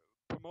promote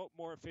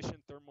more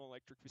efficient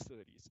thermoelectric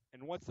facilities.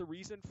 And what's the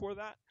reason for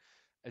that?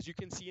 As you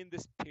can see in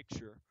this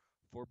picture,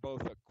 for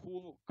both a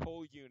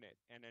coal unit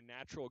and a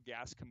natural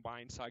gas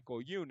combined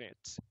cycle unit,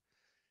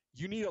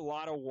 you need a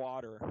lot of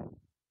water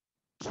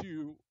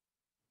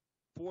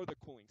for the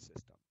cooling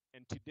system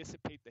and to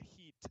dissipate the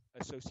heat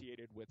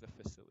associated with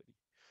a facility.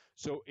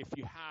 So if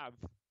you have,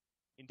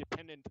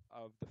 independent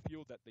of the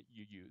fuel that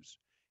you use,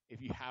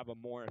 if you have a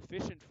more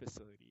efficient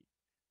facility,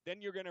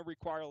 then you're going to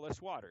require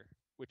less water,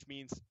 which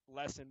means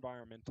less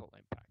environmental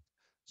impact.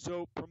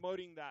 So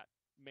promoting that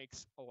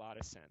makes a lot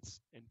of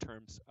sense in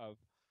terms of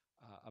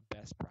a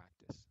best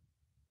practice.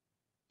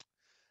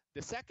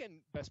 The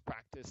second best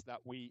practice that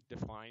we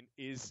define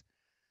is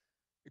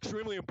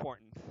extremely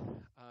important.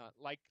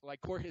 Like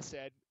Jorge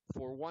said,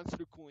 for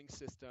once-through cooling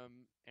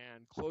system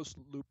and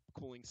closed-loop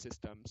cooling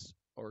systems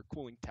or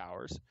cooling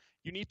towers,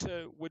 you need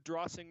to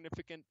withdraw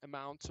significant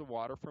amounts of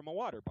water from a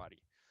water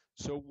body.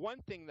 So one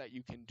thing that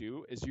you can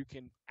do is you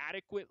can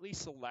adequately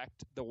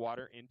select the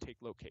water intake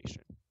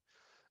location.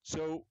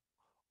 So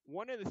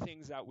one of the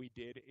things that we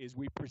did is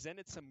we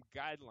presented some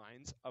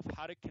guidelines of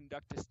how to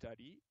conduct a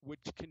study which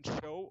can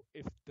show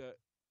if the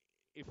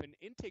if an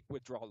intake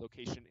withdrawal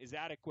location is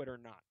adequate or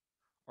not,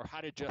 or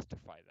how to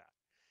justify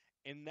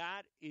that. And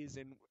that is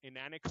in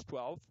Annex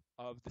 12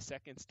 of the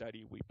second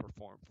study we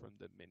performed from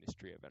the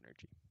Ministry of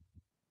Energy.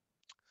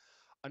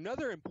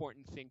 Another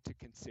important thing to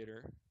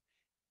consider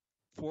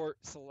for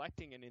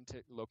selecting an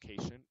intake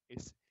location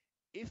is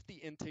if the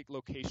intake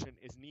location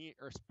is near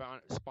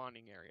a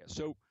spawning area.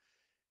 So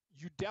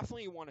you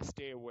definitely want to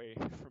stay away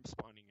from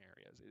spawning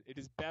areas. It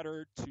is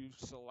better to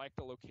select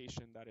a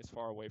location that is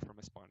far away from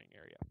a spawning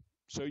area.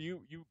 So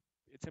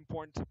it's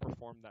important to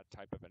perform that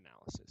type of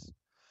analysis.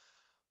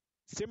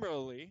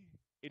 Similarly,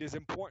 it is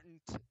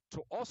important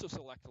to also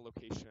select a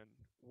location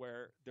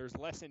where there's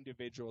less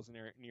individuals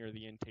near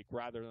the intake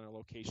rather than a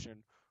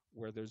location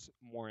where there's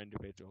more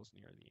individuals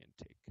near the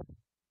intake.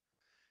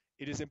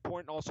 It is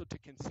important also to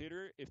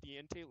consider if the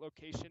intake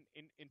location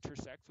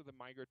intersects with a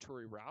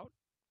migratory route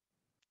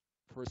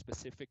for a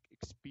specific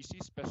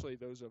species, especially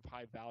those of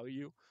high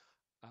value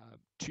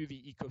to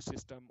the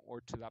ecosystem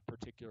or to that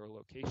particular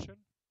location.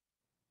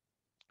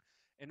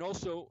 And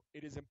also,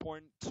 it is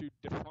important to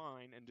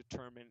define and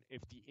determine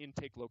if the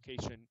intake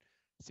location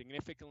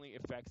significantly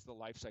affects the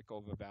life cycle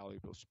of a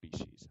valuable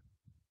species.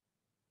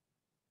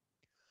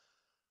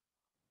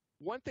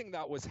 One thing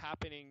that was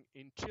happening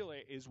in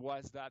Chile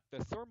was that the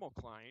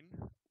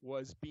thermocline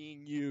was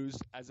being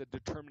used as a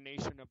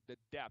determination of the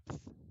depth,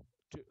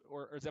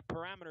 or as a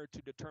parameter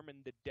to determine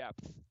the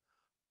depth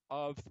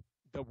of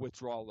the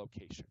withdrawal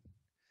location.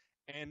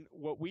 And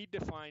what we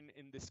define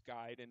in this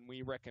guide and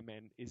we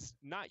recommend is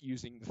not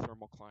using the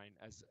thermocline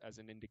as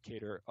an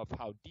indicator of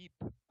how deep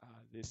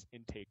this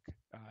intake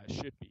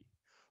should be,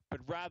 but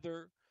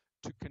rather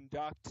to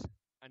conduct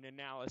an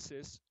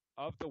analysis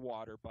of the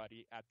water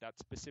body at that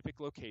specific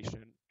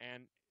location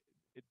and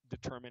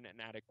determine an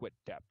adequate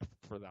depth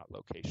for that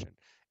location.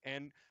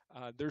 And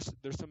there's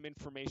some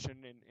information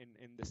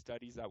in the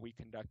studies that we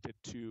conducted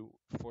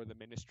for the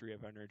Ministry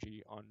of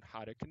Energy on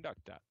how to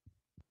conduct that.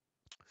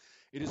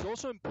 It is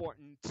also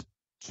important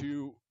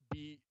to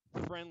be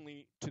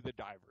friendly to the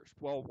divers.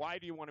 Well, why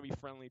do you want to be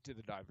friendly to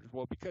the divers?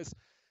 Well, because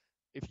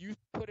if you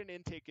put an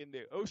intake in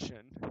the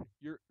ocean,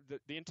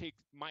 the intake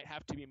might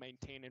have to be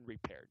maintained and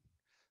repaired.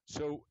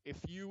 So if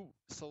you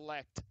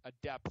select a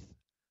depth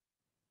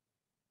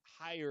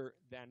higher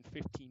than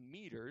 15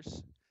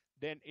 meters,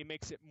 then it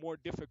makes it more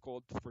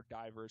difficult for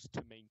divers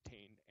to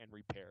maintain and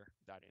repair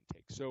that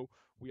intake. So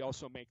we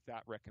also make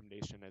that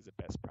recommendation as a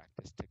best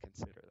practice to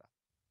consider that.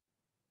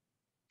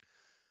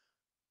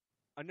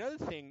 Another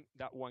thing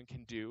that one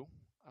can do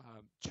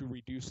to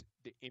reduce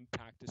the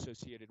impact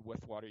associated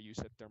with water use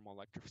at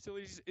thermoelectric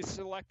facilities is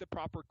select the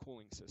proper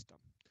cooling system.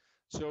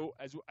 So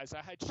as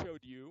I had showed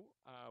you,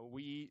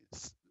 we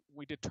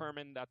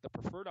determined that the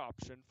preferred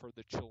option for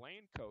the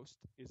Chilean coast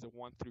is a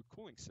one-through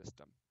cooling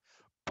system.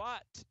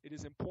 But it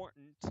is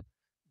important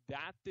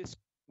that this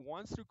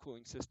one-through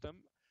cooling system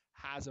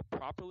has a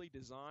properly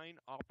designed,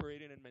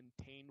 operated, and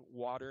maintained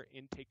water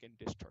intake and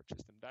discharge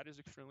system. That is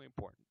extremely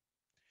important.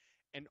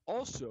 And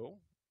also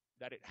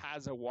that it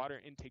has a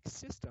water intake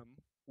system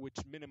which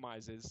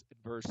minimizes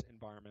adverse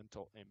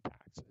environmental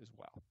impacts as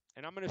well.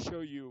 And I'm going to show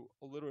you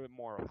a little bit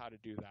more of how to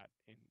do that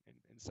in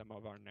some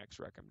of our next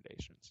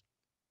recommendations.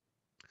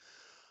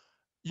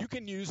 You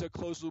can use a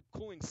closed-loop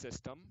cooling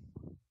system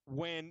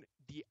when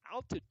the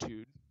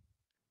altitude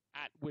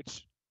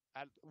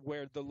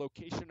where the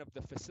location of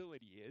the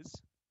facility is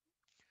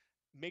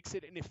makes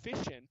it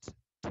inefficient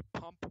to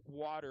pump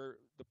water,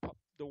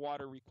 the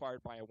water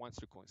required by a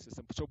one-through cooling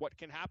system. So what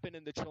can happen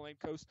in the Chilean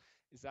coast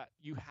is that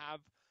you have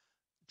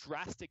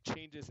drastic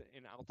changes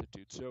in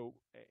altitude. So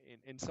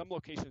in some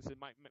locations, it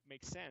might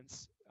make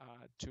sense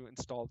to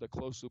install the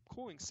closed-loop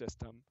cooling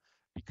system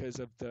because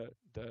of the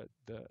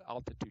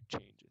altitude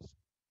changes.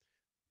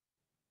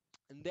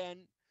 And then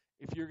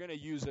if you're going to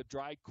use a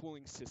dry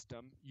cooling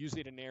system, use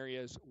it in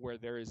areas where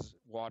there is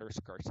water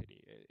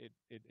scarcity.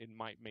 It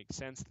might make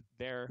sense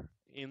there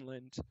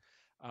inland.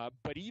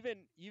 But even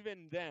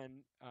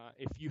then,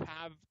 if you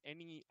have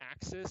any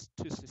access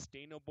to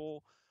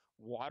sustainable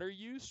water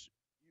use,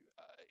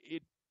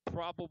 it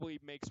probably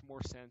makes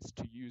more sense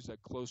to use a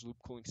closed-loop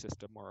cooling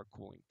system or a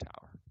cooling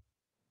tower.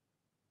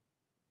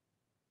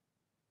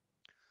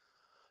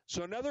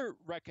 So another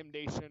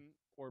recommendation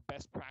or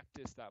best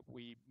practice that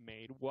we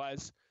made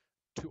was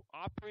to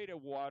operate a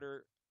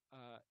water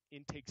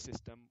intake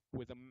system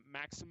with a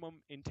maximum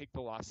intake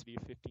velocity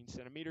of 15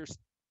 centimeters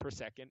per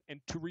second, and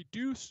to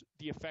reduce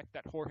the effect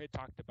that Jorge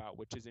talked about,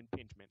 which is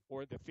impingement,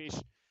 or the fish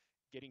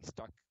getting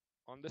stuck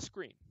on the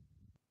screen.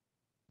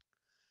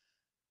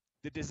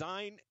 The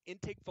design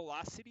intake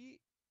velocity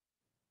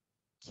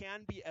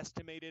can be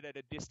estimated at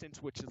a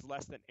distance which is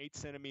less than 8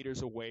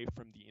 centimeters away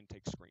from the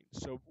intake screen.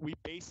 So we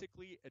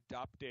basically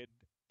adopted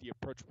the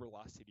approach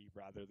velocity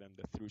rather than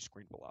the through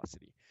screen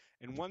velocity.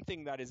 And one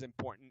thing that is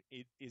important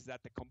is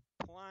that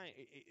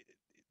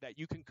that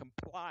you can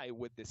comply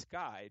with this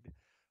guide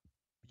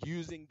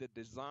using the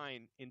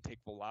design intake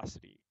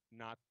velocity,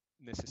 not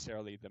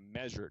necessarily the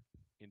measured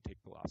intake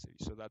velocity.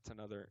 So that's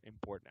another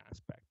important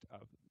aspect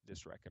of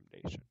this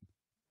recommendation.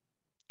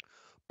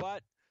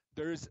 But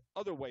there's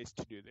other ways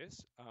to do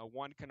this.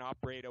 One can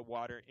operate a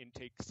water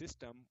intake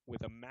system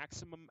with a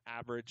maximum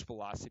average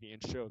velocity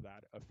and show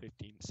that of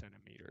 15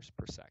 centimeters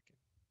per second.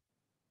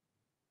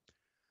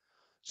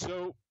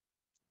 So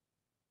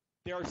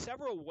there are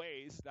several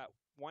ways that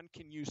one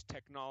can use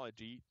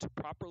technology to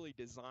properly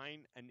design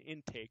an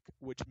intake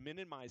which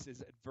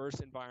minimizes adverse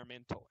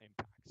environmental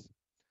impacts.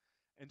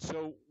 And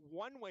so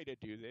one way to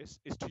do this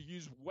is to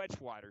use wedge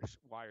wire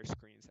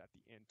screens at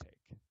the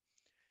intake.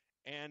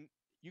 And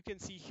you can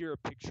see here a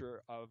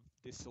picture of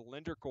the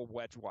cylindrical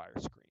wedge wire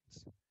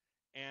screens.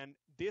 And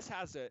this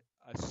has a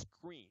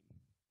screen.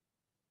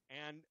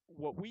 And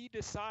what we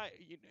decide,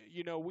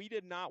 we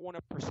did not want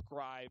to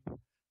prescribe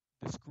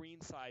the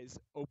screen size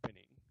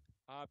opening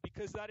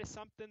because that is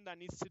something that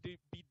needs to be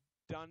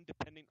done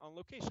depending on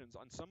locations.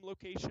 On some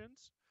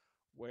locations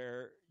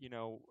where,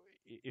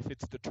 if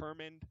it's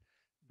determined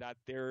that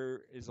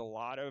there is a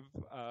lot of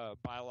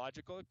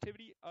biological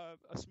activity,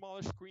 a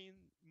smaller screen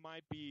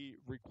might be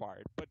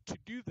required. But to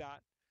do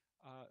that,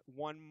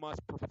 one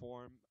must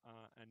perform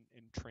an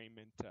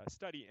entrainment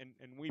study,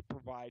 and we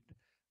provide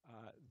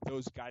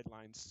those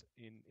guidelines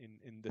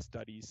in the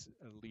studies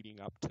leading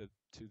up to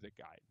the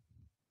guide.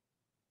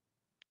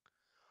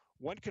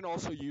 One can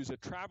also use a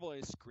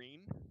traveler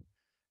screen,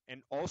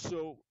 and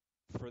also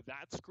for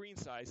that screen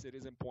size, it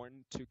is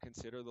important to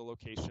consider the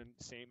location,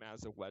 same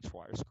as a wedge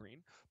wire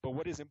screen. But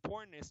what is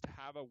important is to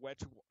have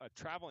a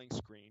traveling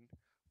screen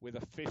with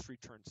a fish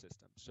return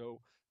system, so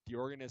the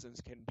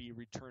organisms can be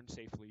returned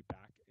safely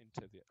back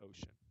into the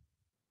ocean.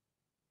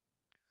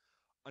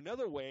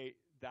 Another way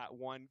that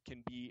one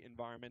can be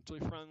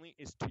environmentally friendly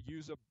is to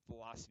use a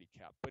velocity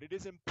cap, but it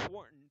is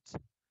important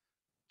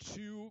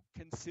to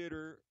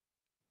consider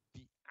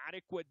the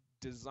adequate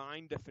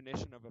design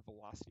definition of a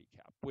velocity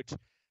cap, which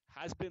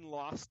has been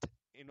lost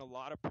in a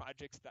lot of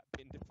projects that have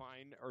been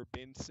defined or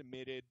been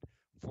submitted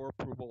for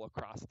approval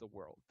across the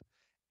world.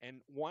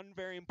 And one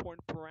very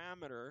important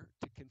parameter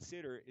to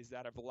consider is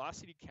that a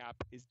velocity cap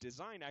is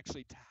designed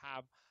actually to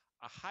have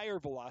a higher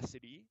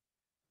velocity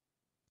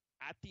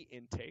at the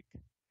intake,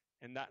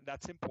 and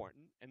that's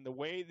important. And the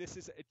way this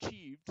is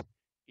achieved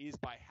is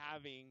by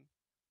having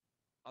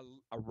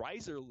a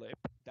riser lip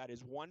that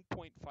is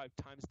 1.5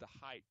 times the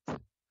height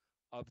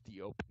of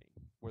the opening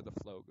where the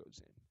flow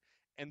goes in.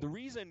 And the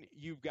reason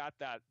you've got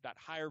that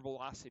higher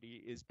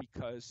velocity is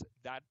because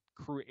that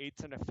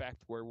creates an effect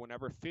where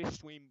whenever fish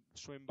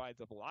swim by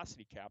the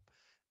velocity cap,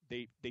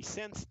 they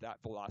sense that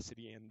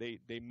velocity and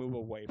they move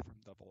away from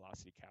the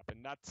velocity cap.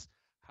 And that's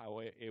how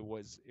it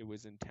was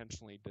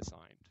intentionally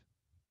designed.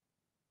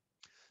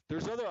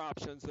 There's other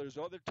options. There's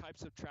other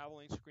types of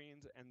traveling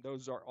screens, and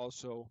those are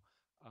also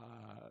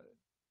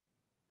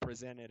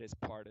presented as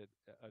part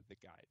of the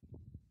guide.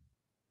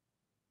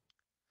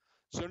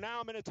 So now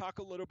I'm going to talk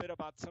a little bit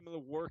about some of the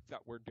work that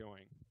we're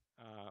doing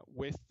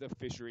with the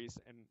Fisheries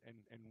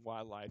and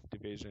Wildlife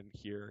Division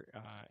here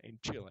in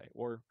Chile,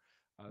 or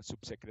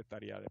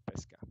Subsecretaría de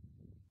Pesca.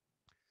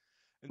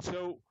 And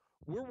so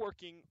we're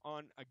working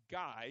on a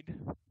guide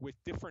with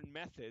different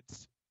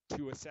methods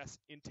to assess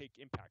intake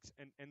impacts.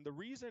 And the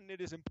reason it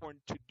is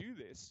important to do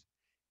this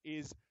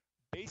is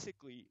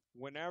basically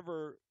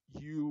whenever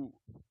you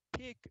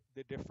pick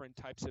the different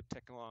types of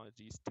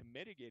technologies to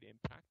mitigate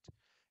impact,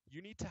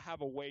 you need to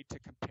have a way to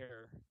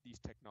compare these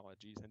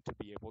technologies and to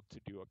be able to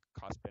do a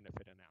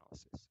cost-benefit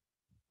analysis.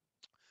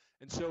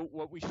 And so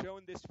what we show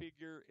in this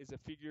figure is a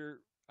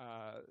figure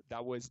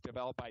that was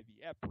developed by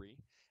the EPRI,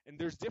 and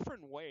there's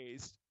different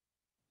ways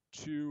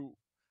to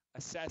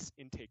assess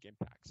intake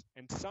impacts.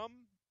 And some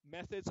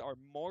methods are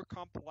more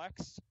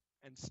complex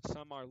and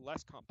some are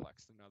less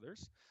complex than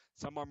others.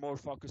 Some are more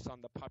focused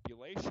on the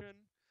population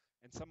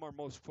and some are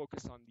most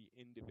focused on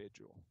the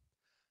individual.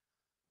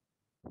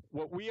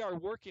 What we are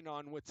working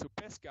on with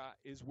Supesca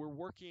is we're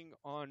working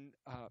on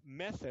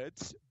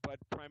methods, but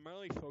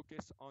primarily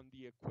focused on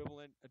the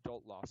equivalent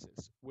adult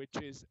losses, which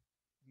is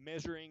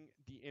measuring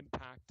the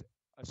impact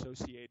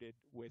associated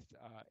with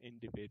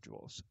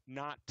individuals,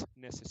 not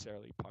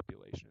necessarily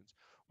populations,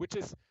 which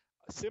is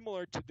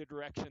similar to the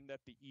direction that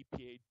the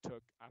EPA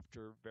took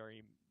after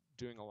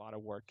doing a lot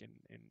of work in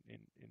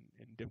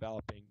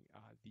developing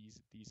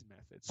these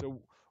methods.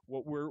 So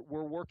what we're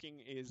working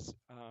is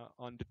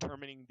on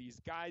determining these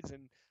guides,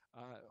 and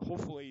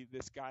hopefully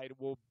this guide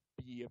will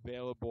be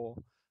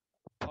available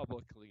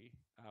publicly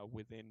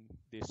within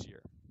this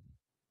year.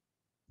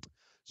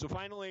 So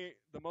finally,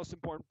 the most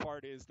important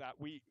part is that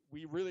we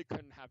really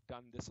couldn't have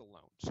done this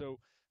alone. So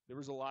there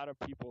was a lot of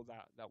people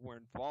that were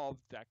involved,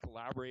 that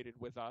collaborated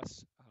with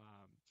us.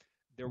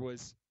 There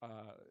was,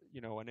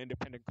 an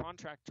independent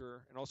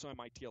contractor and also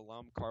MIT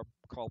alum,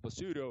 Carl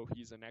Basuto.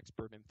 He's an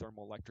expert in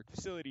thermoelectric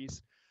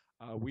facilities.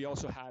 We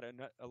also had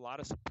a lot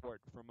of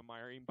support from a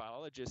marine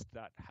biologist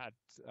that had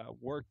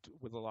worked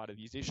with a lot of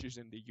these issues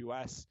in the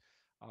U.S.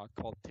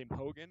 Called Tim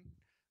Hogan,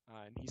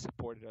 and he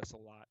supported us a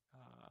lot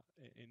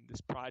in this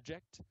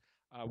project.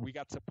 We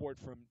got support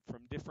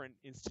from different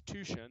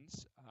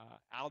institutions.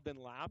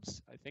 Alden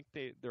Labs, I think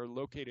they're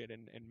located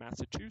in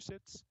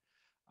Massachusetts.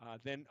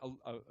 Then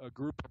a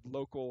group of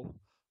local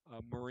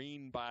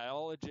marine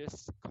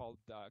biologist called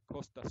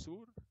Costa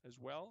Sur as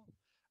well.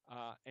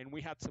 And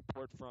we had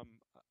support from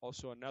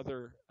also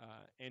another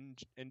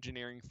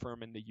engineering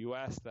firm in the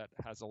US that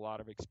has a lot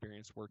of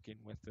experience working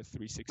with the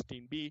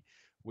 316B,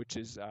 which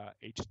is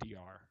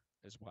HDR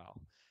as well.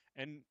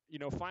 And, you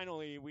know,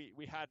 finally,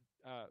 we had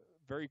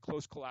very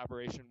close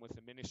collaboration with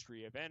the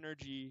Ministry of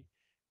Energy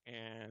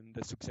and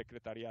the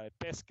Subsecretaría de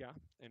Pesca,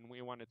 and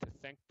we wanted to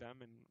thank them,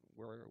 and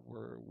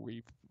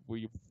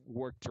we've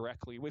worked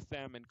directly with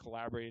them and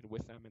collaborated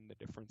with them in the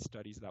different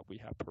studies that we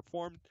have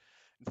performed.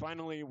 And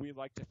finally, we'd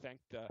like to thank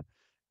the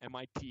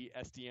MIT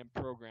SDM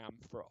program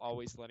for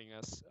always letting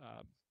us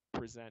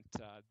present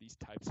these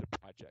types of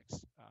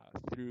projects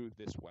through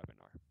this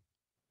webinar.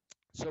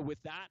 So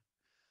with that,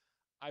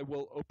 I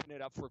will open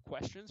it up for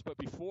questions, but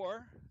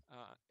before,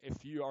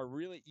 if you are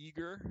really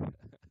eager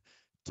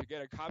to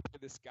get a copy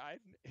of this guide,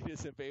 it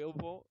is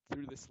available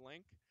through this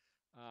link.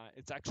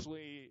 It's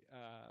actually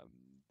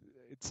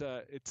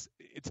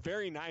it's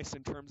very nice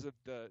in terms of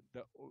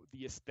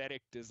the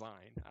aesthetic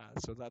design.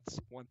 So that's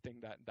one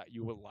thing that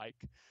you will like.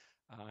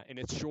 And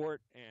it's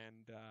short,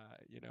 and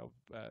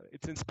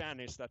it's in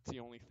Spanish. That's the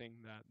only thing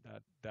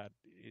that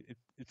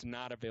it's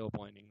not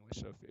available in English.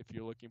 So if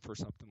you're looking for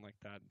something like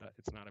that,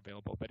 it's not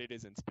available, but it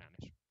is in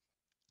Spanish.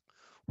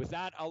 With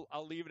that,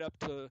 I'll leave it up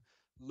to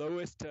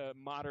Lois to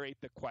moderate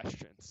the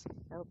questions.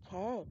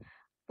 Okay.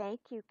 Thank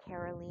you,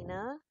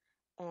 Carolina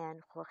and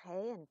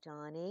Jorge and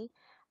Donny.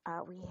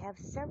 We have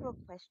several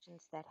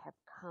questions that have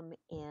come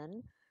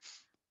in.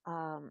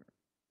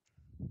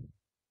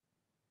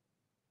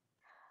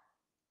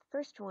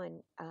 First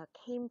one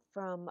came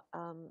from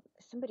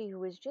somebody who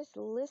was just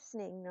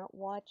listening, not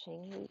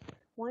watching. He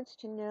wants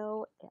to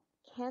know,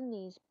 can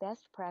these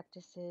best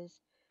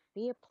practices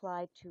be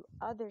applied to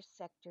other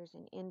sectors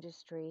and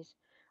industries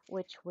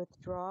which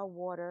withdraw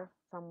water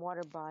from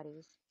water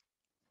bodies,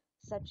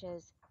 such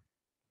as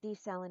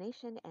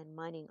desalination and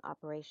mining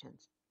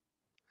operations?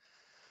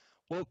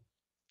 Well,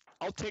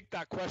 I'll take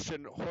that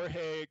question.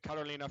 Jorge,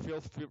 Carolina,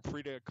 feel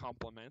free to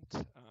compliment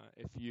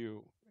if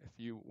you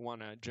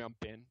want to jump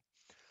in.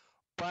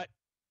 But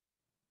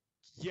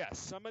yes,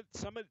 some of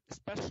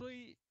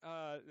especially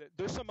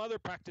there's some other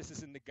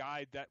practices in the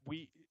guide that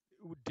we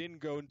didn't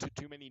go into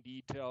too many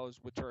details,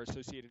 which are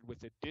associated with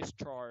the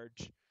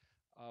discharge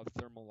of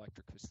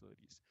thermoelectric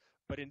facilities.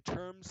 But in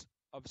terms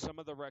of some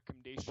of the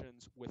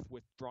recommendations with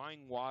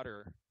withdrawing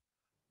water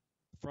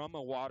from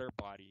a water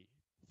body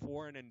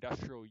for an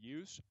industrial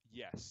use,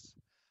 yes.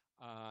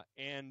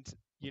 And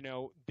you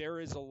know, there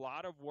is a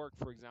lot of work,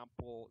 for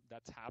example,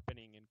 that's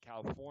happening in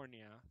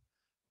California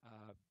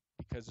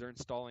because they're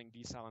installing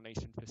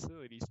desalination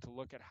facilities to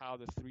look at how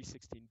the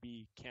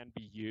 316B can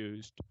be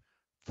used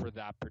for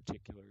that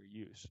particular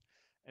use.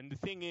 And the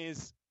thing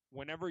is,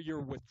 whenever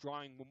you're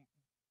withdrawing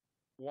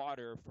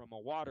water from a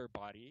water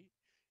body,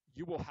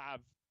 you will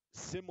have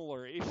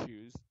similar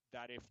issues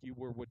that if you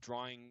were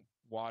withdrawing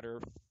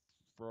water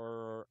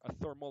for a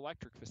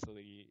thermoelectric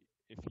facility,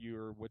 if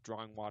you're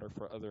withdrawing water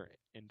for other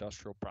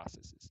industrial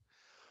processes.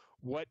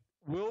 What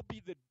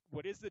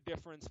is the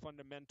difference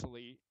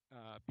fundamentally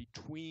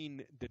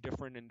between the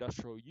different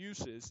industrial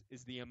uses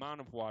is the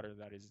amount of water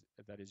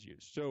that is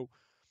used. So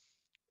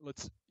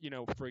let's,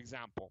 for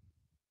example,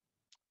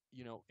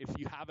 if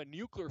you have a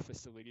nuclear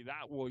facility,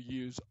 that will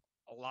use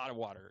a lot of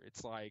water.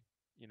 It's like,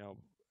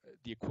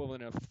 the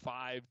equivalent of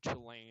 5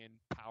 Chilean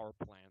power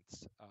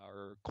plants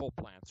or coal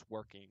plants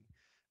working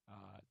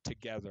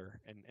together,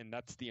 and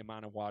that's the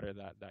amount of water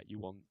that you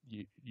will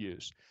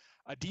use.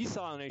 A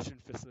desalination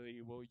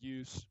facility will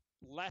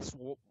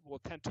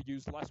tend to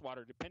use less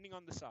water, depending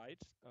on the size.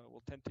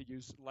 Will tend to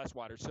use less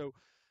water. So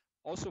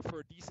also for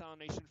a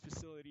desalination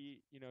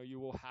facility, you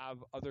will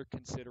have other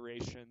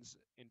considerations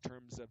in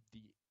terms of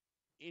the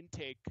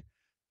intake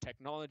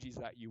technologies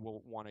that you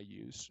will want to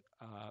use.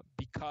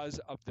 Because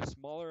of the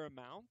smaller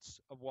amounts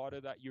of water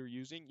that you're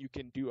using, you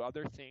can do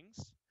other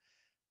things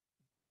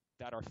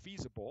that are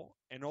feasible,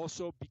 and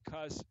also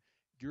because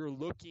you're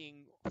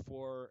looking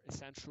for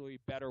essentially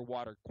better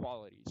water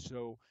quality.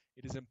 So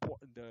it is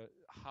important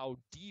how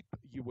deep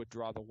you would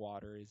draw the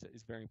water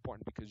is very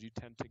important, because you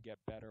tend to get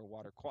better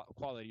water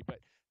quality. But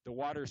the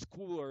water is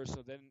cooler,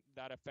 so then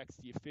that affects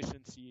the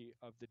efficiency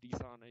of the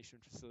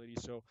desalination facility.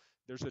 So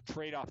there's a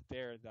trade-off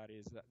there that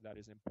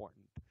is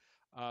important.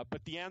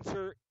 But the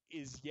answer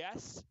is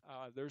yes.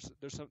 There's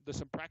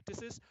some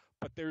practices,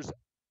 but there's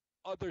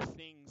other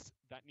things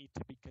that need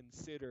to be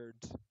considered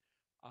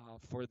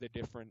for the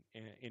different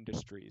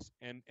industries.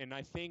 And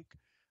I think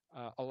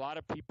a lot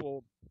of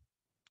people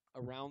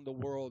around the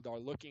world are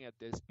looking at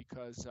this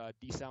because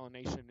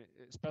desalination,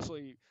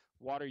 especially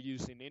water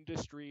use in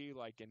industry,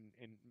 like in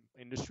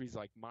industries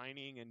like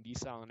mining and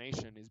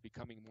desalination, is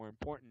becoming more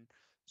important.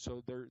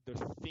 So they're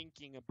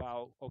thinking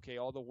about, okay,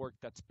 all the work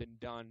that's been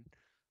done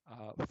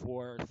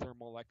for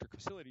thermoelectric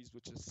facilities,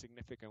 which is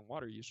significant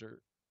water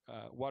user,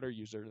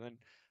 then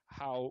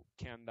how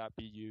can that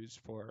be used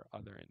for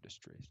other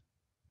industries?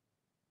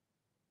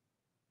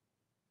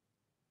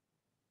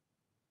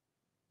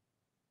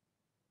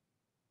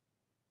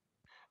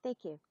 Thank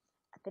you.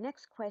 the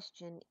next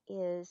question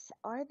is,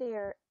 are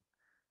there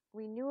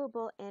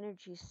renewable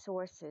energy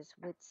sources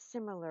with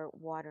similar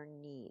water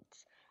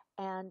needs?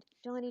 And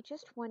Donny,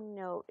 just one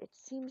note, it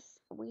seems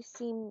we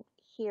seem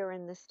here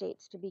in the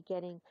States to be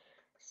getting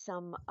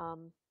some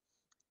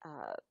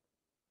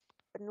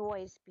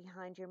noise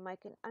behind your mic,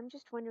 and I'm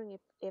just wondering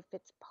if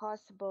it's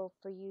possible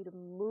for you to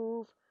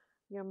move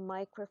your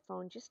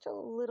microphone just a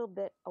little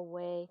bit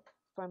away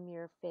from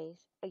your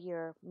face,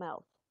 your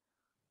mouth.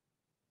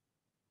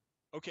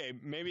 Okay,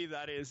 maybe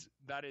that is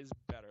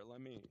better.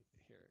 Let me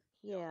here.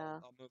 Yeah.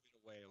 I'll move it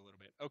away a little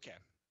bit. Okay.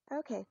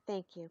 Okay,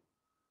 thank you.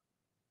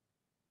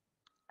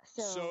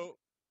 So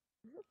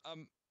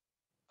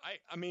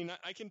I mean,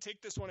 I can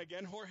take this one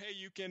again, Jorge.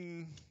 You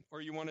can,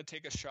 or you want to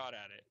take a shot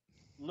at it?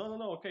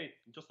 No. Okay,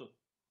 just a...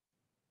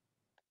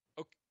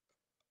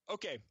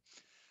 Okay.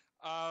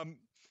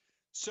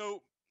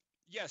 So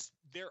yes,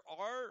 there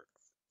are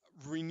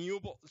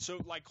renewable.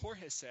 So like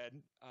Jorge said,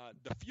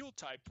 the fuel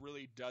type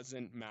really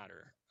doesn't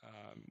matter.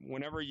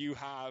 Whenever you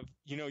have,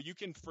 you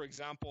can, for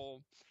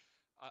example,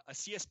 a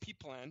CSP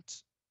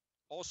plant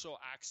also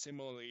acts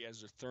similarly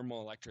as a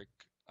thermoelectric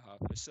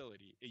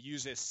facility. It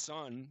uses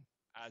sun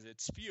as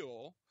its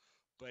fuel,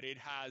 but it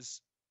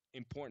has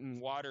important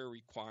water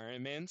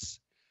requirements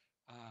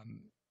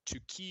to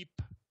keep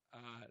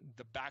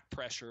the back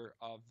pressure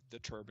of the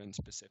turbine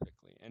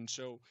specifically. And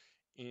so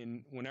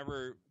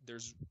whenever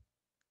there's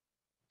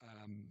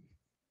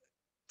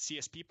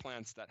CSP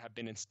plants that have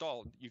been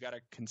installed, you got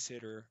to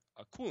consider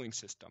a cooling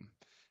system.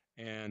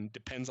 And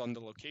depends on the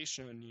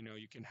location,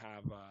 you can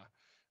have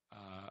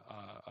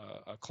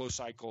a closed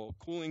cycle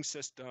cooling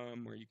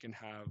system, or you can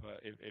have,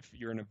 if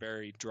you're in a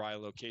very dry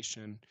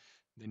location,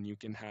 then you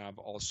can have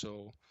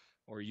also,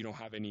 or you don't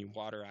have any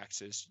water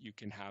access, you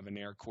can have an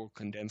air-cooled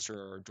condenser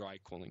or a dry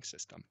cooling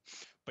system.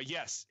 But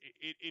yes,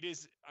 it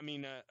is, I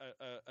mean,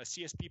 a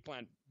CSP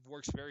plant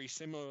works very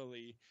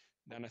similarly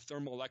than a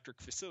thermoelectric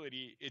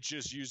facility. It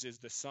just uses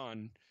the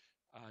sun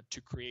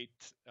to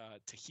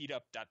heat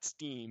up that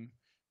steam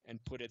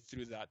and put it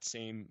through that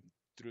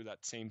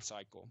same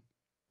cycle.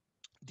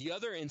 The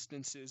other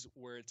instances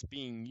where it's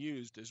being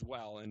used as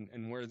well,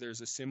 and where there's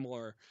a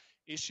similar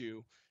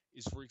issue,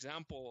 is, for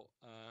example,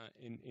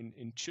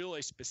 in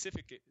Chile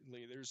specifically,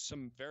 there's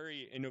some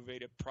very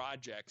innovative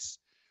projects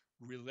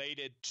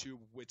related to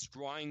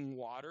withdrawing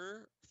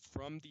water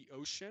from the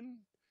ocean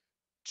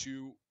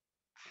to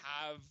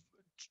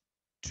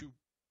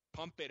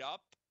pump it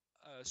up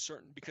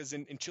because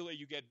in Chile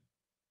you get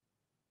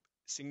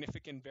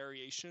significant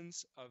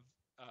variations of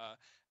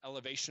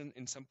elevation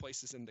in some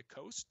places in the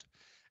coast.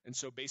 And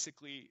so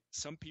basically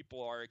some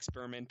people are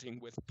experimenting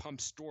with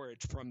pump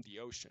storage from the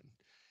ocean.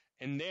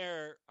 And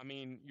there, I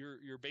mean,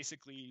 you're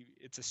basically,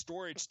 it's a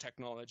storage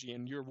technology,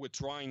 and you're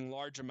withdrawing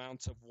large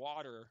amounts of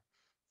water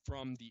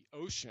from the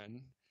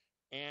ocean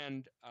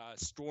and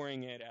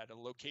storing it at a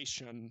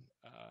location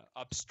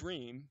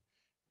upstream,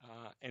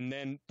 and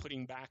then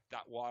putting back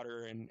that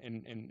water and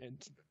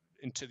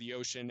into the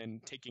ocean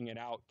and taking it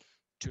out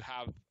to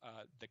have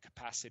the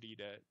capacity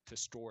to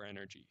store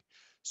energy.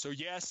 So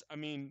yes, I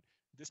mean,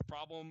 this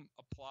problem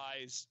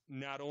applies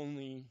not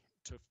only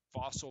to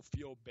fossil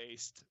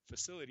fuel-based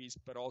facilities,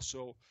 but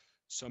also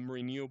some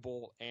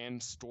renewable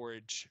and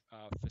storage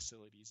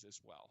facilities as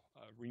well.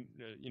 You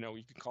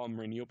can call them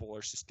renewable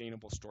or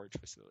sustainable storage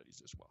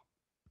facilities as well.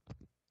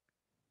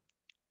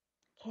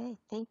 Okay,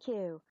 thank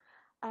you.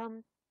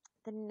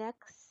 The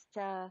next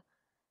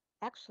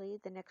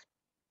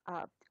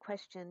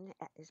question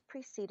is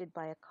preceded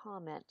by a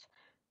comment.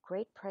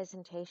 Great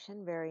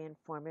presentation, very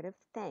informative,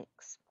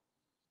 thanks.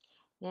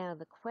 Now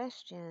the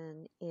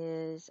question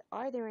is,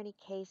 are there any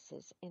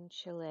cases in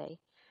Chile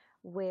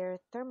where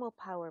thermal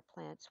power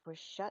plants were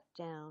shut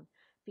down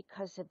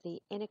because of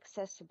the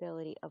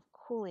inaccessibility of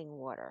cooling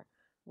water,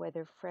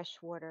 whether fresh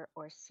water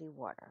or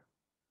seawater?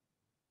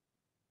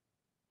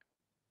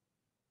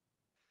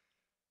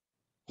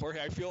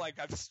 Jorge, I feel like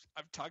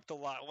I've talked a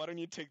lot. Why don't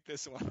you take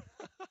this one?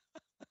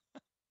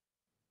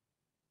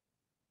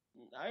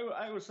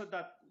 I would say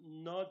that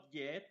not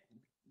yet,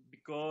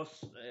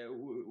 because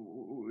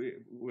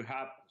we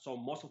have, so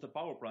most of the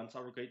power plants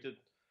are located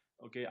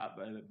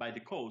by the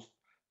coast,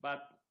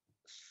 but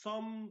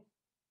some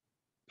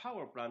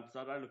power plants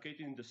that are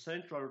located in the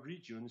central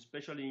region,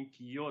 especially in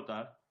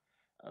Quillota,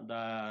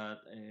 that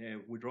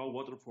withdraw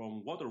water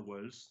from water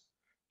wells,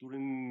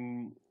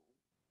 during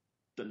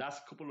the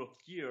last couple of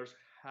years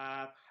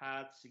have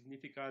had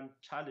significant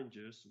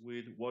challenges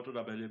with water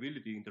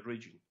availability in the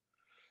region.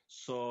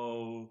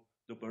 So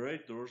the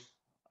operators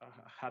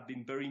have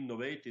been very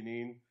innovative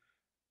in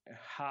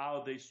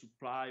how they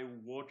supply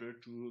water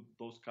to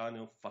those kind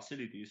of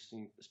facilities,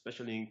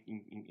 especially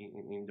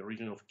in the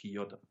region of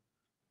Quillota.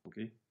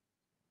 Okay.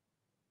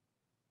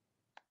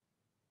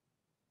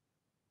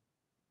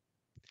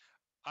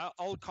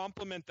 I'll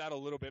complement that a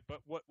little bit, but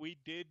what we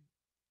did,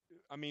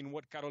 I mean,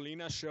 what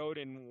Carolina showed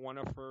in one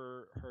of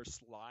her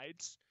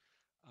slides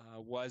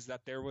was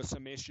that there was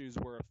some issues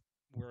where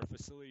a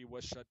facility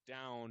was shut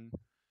down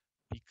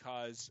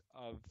because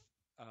of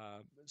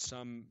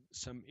some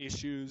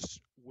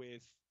issues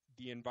with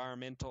the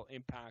environmental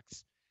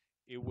impacts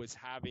it was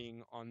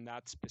having on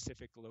that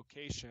specific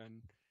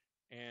location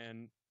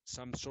and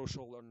some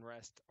social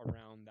unrest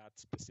around that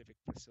specific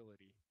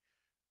facility.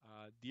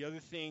 The other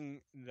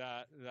thing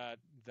that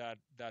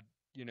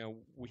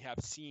we have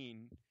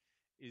seen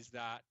is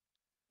that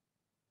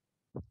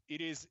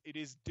it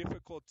is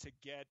difficult to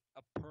get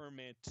a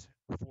permit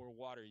for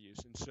water use,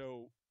 and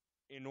so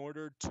in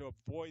order to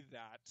avoid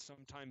that,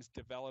 sometimes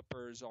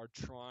developers are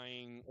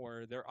trying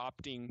or they're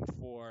opting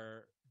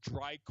for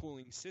dry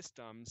cooling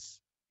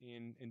systems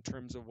in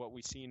terms of what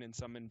we've seen in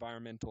some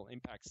environmental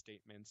impact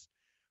statements,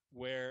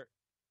 where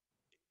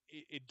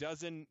it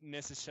doesn't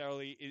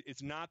necessarily,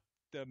 it's not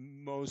the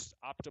most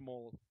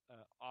optimal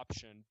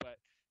option, but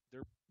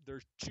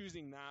they're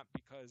choosing that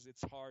because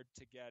it's hard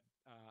to get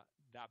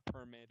that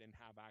permit and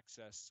have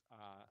access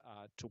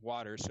to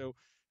water. So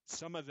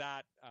some of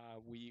that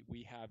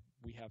we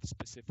have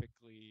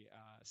specifically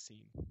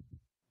seen.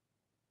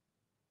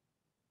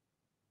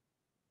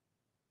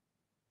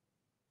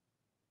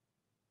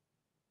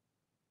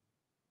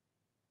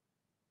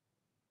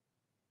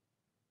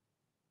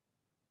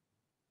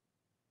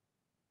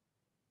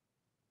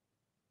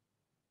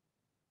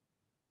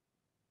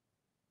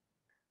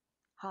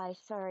 Hi,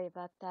 sorry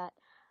about that.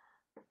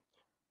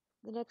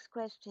 The next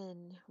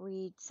question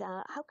reads,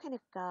 how can a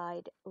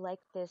guide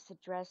like this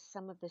address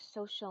some of the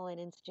social and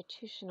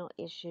institutional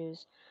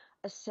issues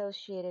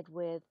associated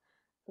with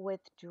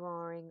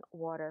withdrawing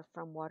water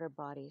from water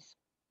bodies?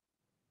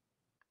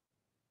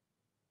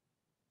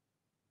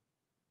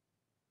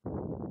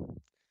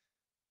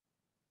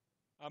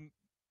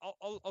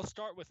 I'll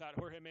start with that.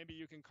 Jorge, maybe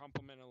you can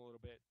complement a little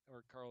bit,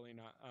 or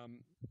Carolina.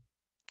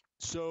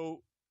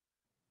 So,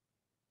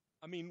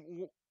 I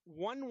mean,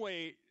 one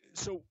way,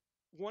 so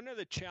one of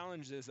the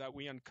challenges that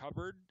we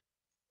uncovered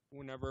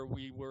whenever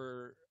we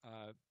were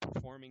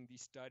performing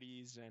these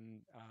studies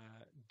and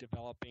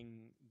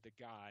developing the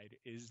guide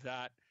is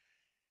that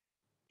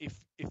if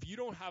you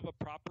don't have a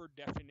proper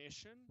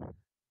definition,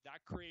 that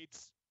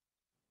creates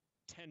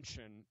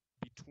tension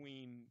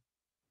between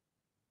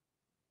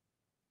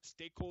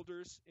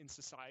stakeholders in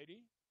society,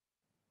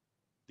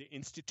 the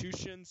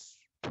institutions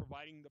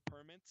providing the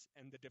permits,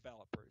 and the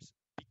developers,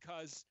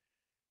 because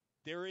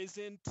there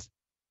isn't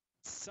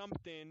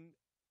something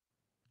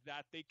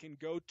that they can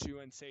go to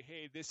and say,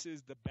 hey, this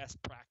is the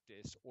best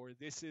practice, or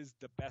this is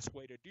the best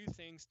way to do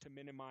things to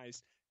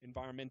minimize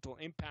environmental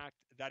impact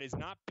that is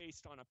not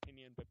based on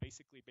opinion, but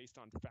basically based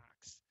on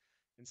facts,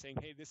 and saying,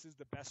 hey, this is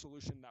the best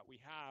solution that we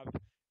have,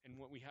 and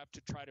what we have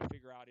to try to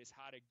figure out is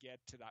how to get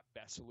to that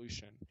best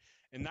solution.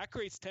 And that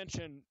creates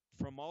tension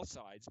from all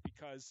sides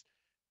because,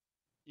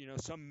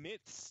 some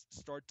myths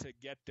start to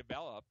get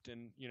developed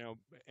and,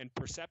 and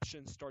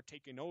perceptions start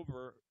taking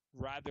over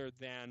rather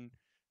than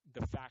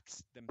the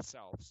facts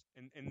themselves.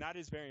 And that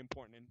is very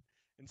important.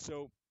 And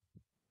so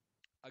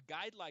a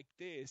guide like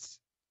this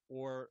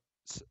or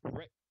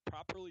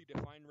properly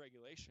defined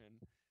regulation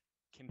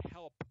can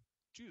help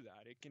do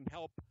that. It can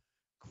help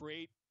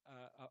create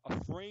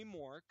a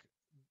framework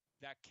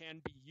that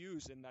can be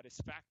used and that is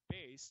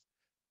fact-based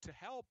to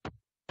help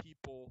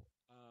people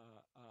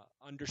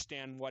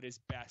understand what is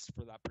best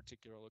for that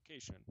particular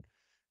location.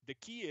 The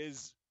key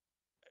is,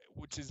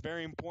 which is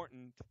very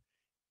important,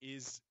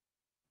 is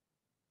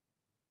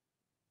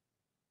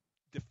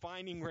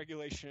defining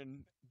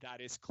regulation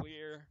that is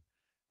clear,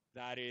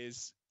 that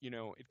is,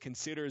 it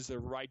considers the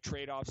right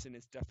trade-offs in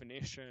its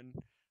definition,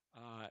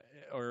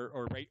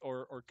 or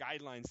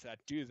guidelines that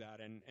do that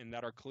and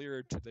that are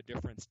clear to the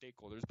different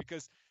stakeholders.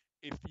 Because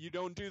if you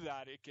don't do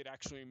that, it could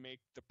actually make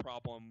the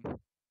problem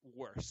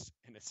worse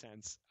in a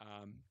sense.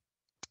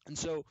 And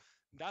so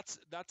that's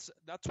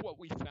what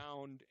we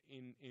found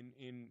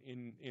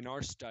in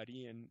our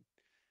study, and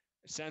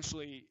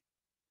essentially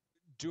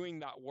doing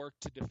that work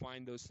to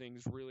define those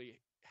things really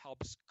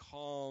helps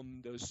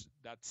calm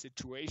that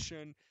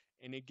situation,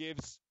 and it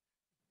gives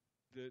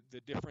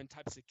the different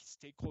types of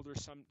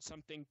stakeholders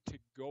something to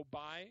go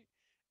by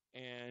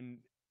and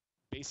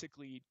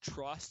basically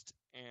trust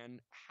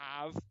and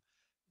have,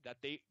 that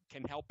they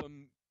can help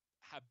them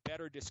have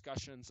better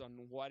discussions on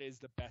what is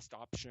the best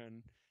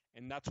option.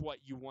 And that's what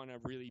you want to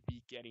really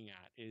be getting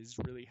at, is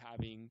really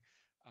having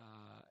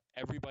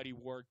everybody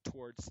work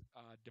towards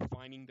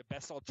defining the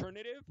best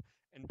alternative.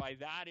 And by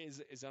that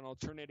is an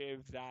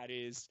alternative that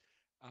is,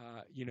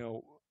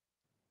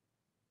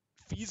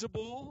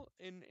 feasible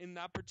in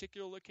that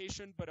particular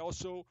location, but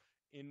also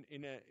in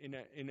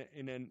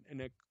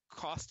a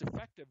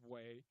cost-effective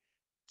way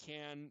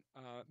can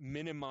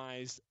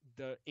minimize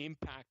the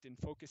impact and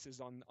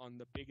focuses on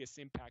the biggest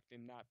impact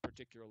in that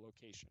particular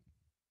location.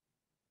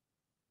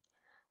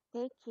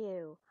 Thank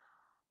you.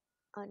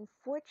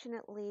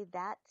 Unfortunately,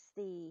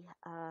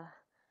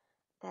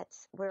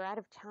 we're out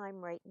of time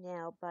right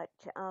now, but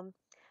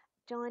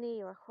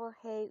Donny or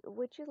Jorge,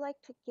 would you like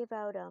to give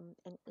out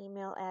an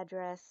email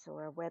address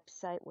or a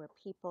website where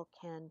people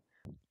can?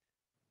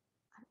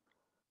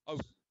 Oh.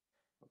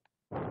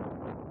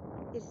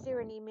 Is there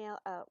an email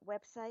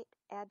website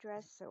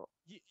address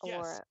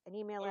or an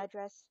email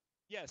address?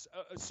 Yes.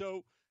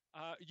 So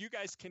You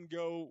guys can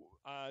go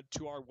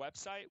to our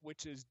website,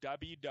 which is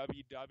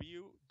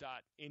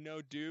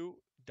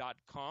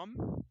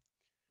www.inodú.com.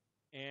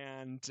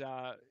 And,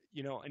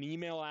 an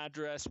email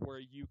address where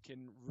you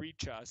can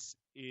reach us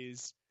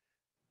is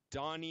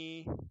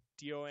Donny,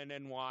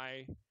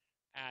 Donny,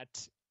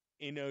 at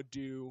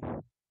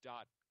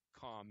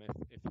inodú.com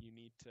if you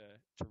need to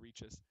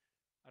reach us.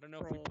 I don't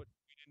know if we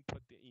didn't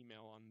put the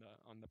email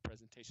on the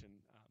presentation,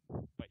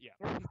 but yeah.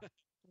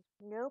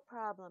 No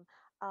problem.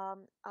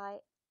 I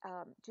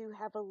do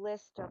have a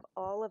list of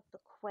all of the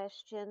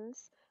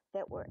questions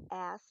that were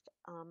asked.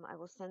 I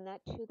will send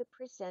that to the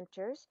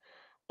presenters.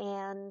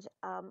 And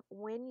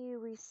when you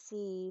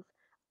receive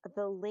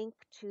the link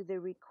to the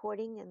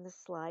recording and the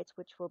slides,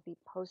 which will be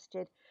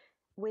posted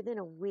within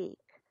a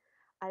week,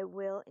 I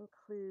will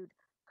include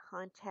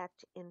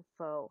contact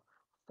info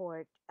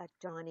for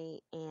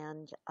Donny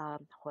and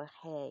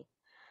Jorge.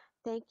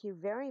 Thank you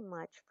very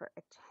much for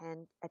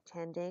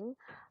attending.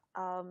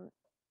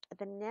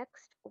 The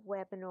next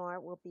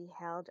webinar will be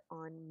held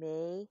on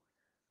May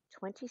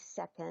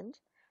 22nd,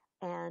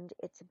 and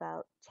it's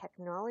about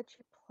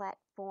technology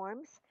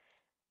platforms.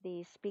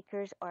 The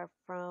speakers are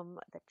from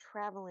the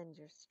travel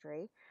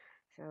industry,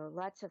 so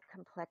lots of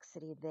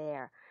complexity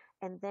there.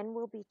 And then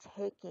we'll be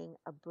taking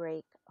a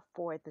break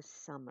for the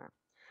summer.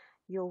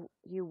 You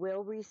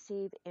will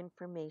receive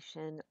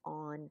information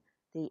on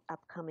the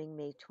upcoming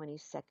May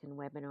 22nd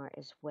webinar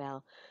as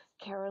well.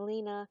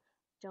 Carolina,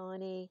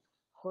 Donny,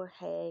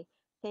 Jorge,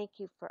 thank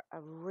you for a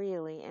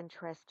really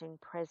interesting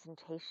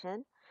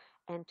presentation.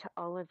 And to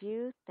all of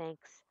you,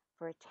 thanks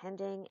for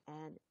attending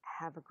and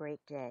have a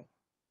great day.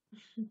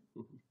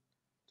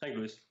 Thank you,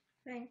 Luis.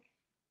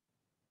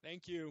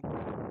 Thank you.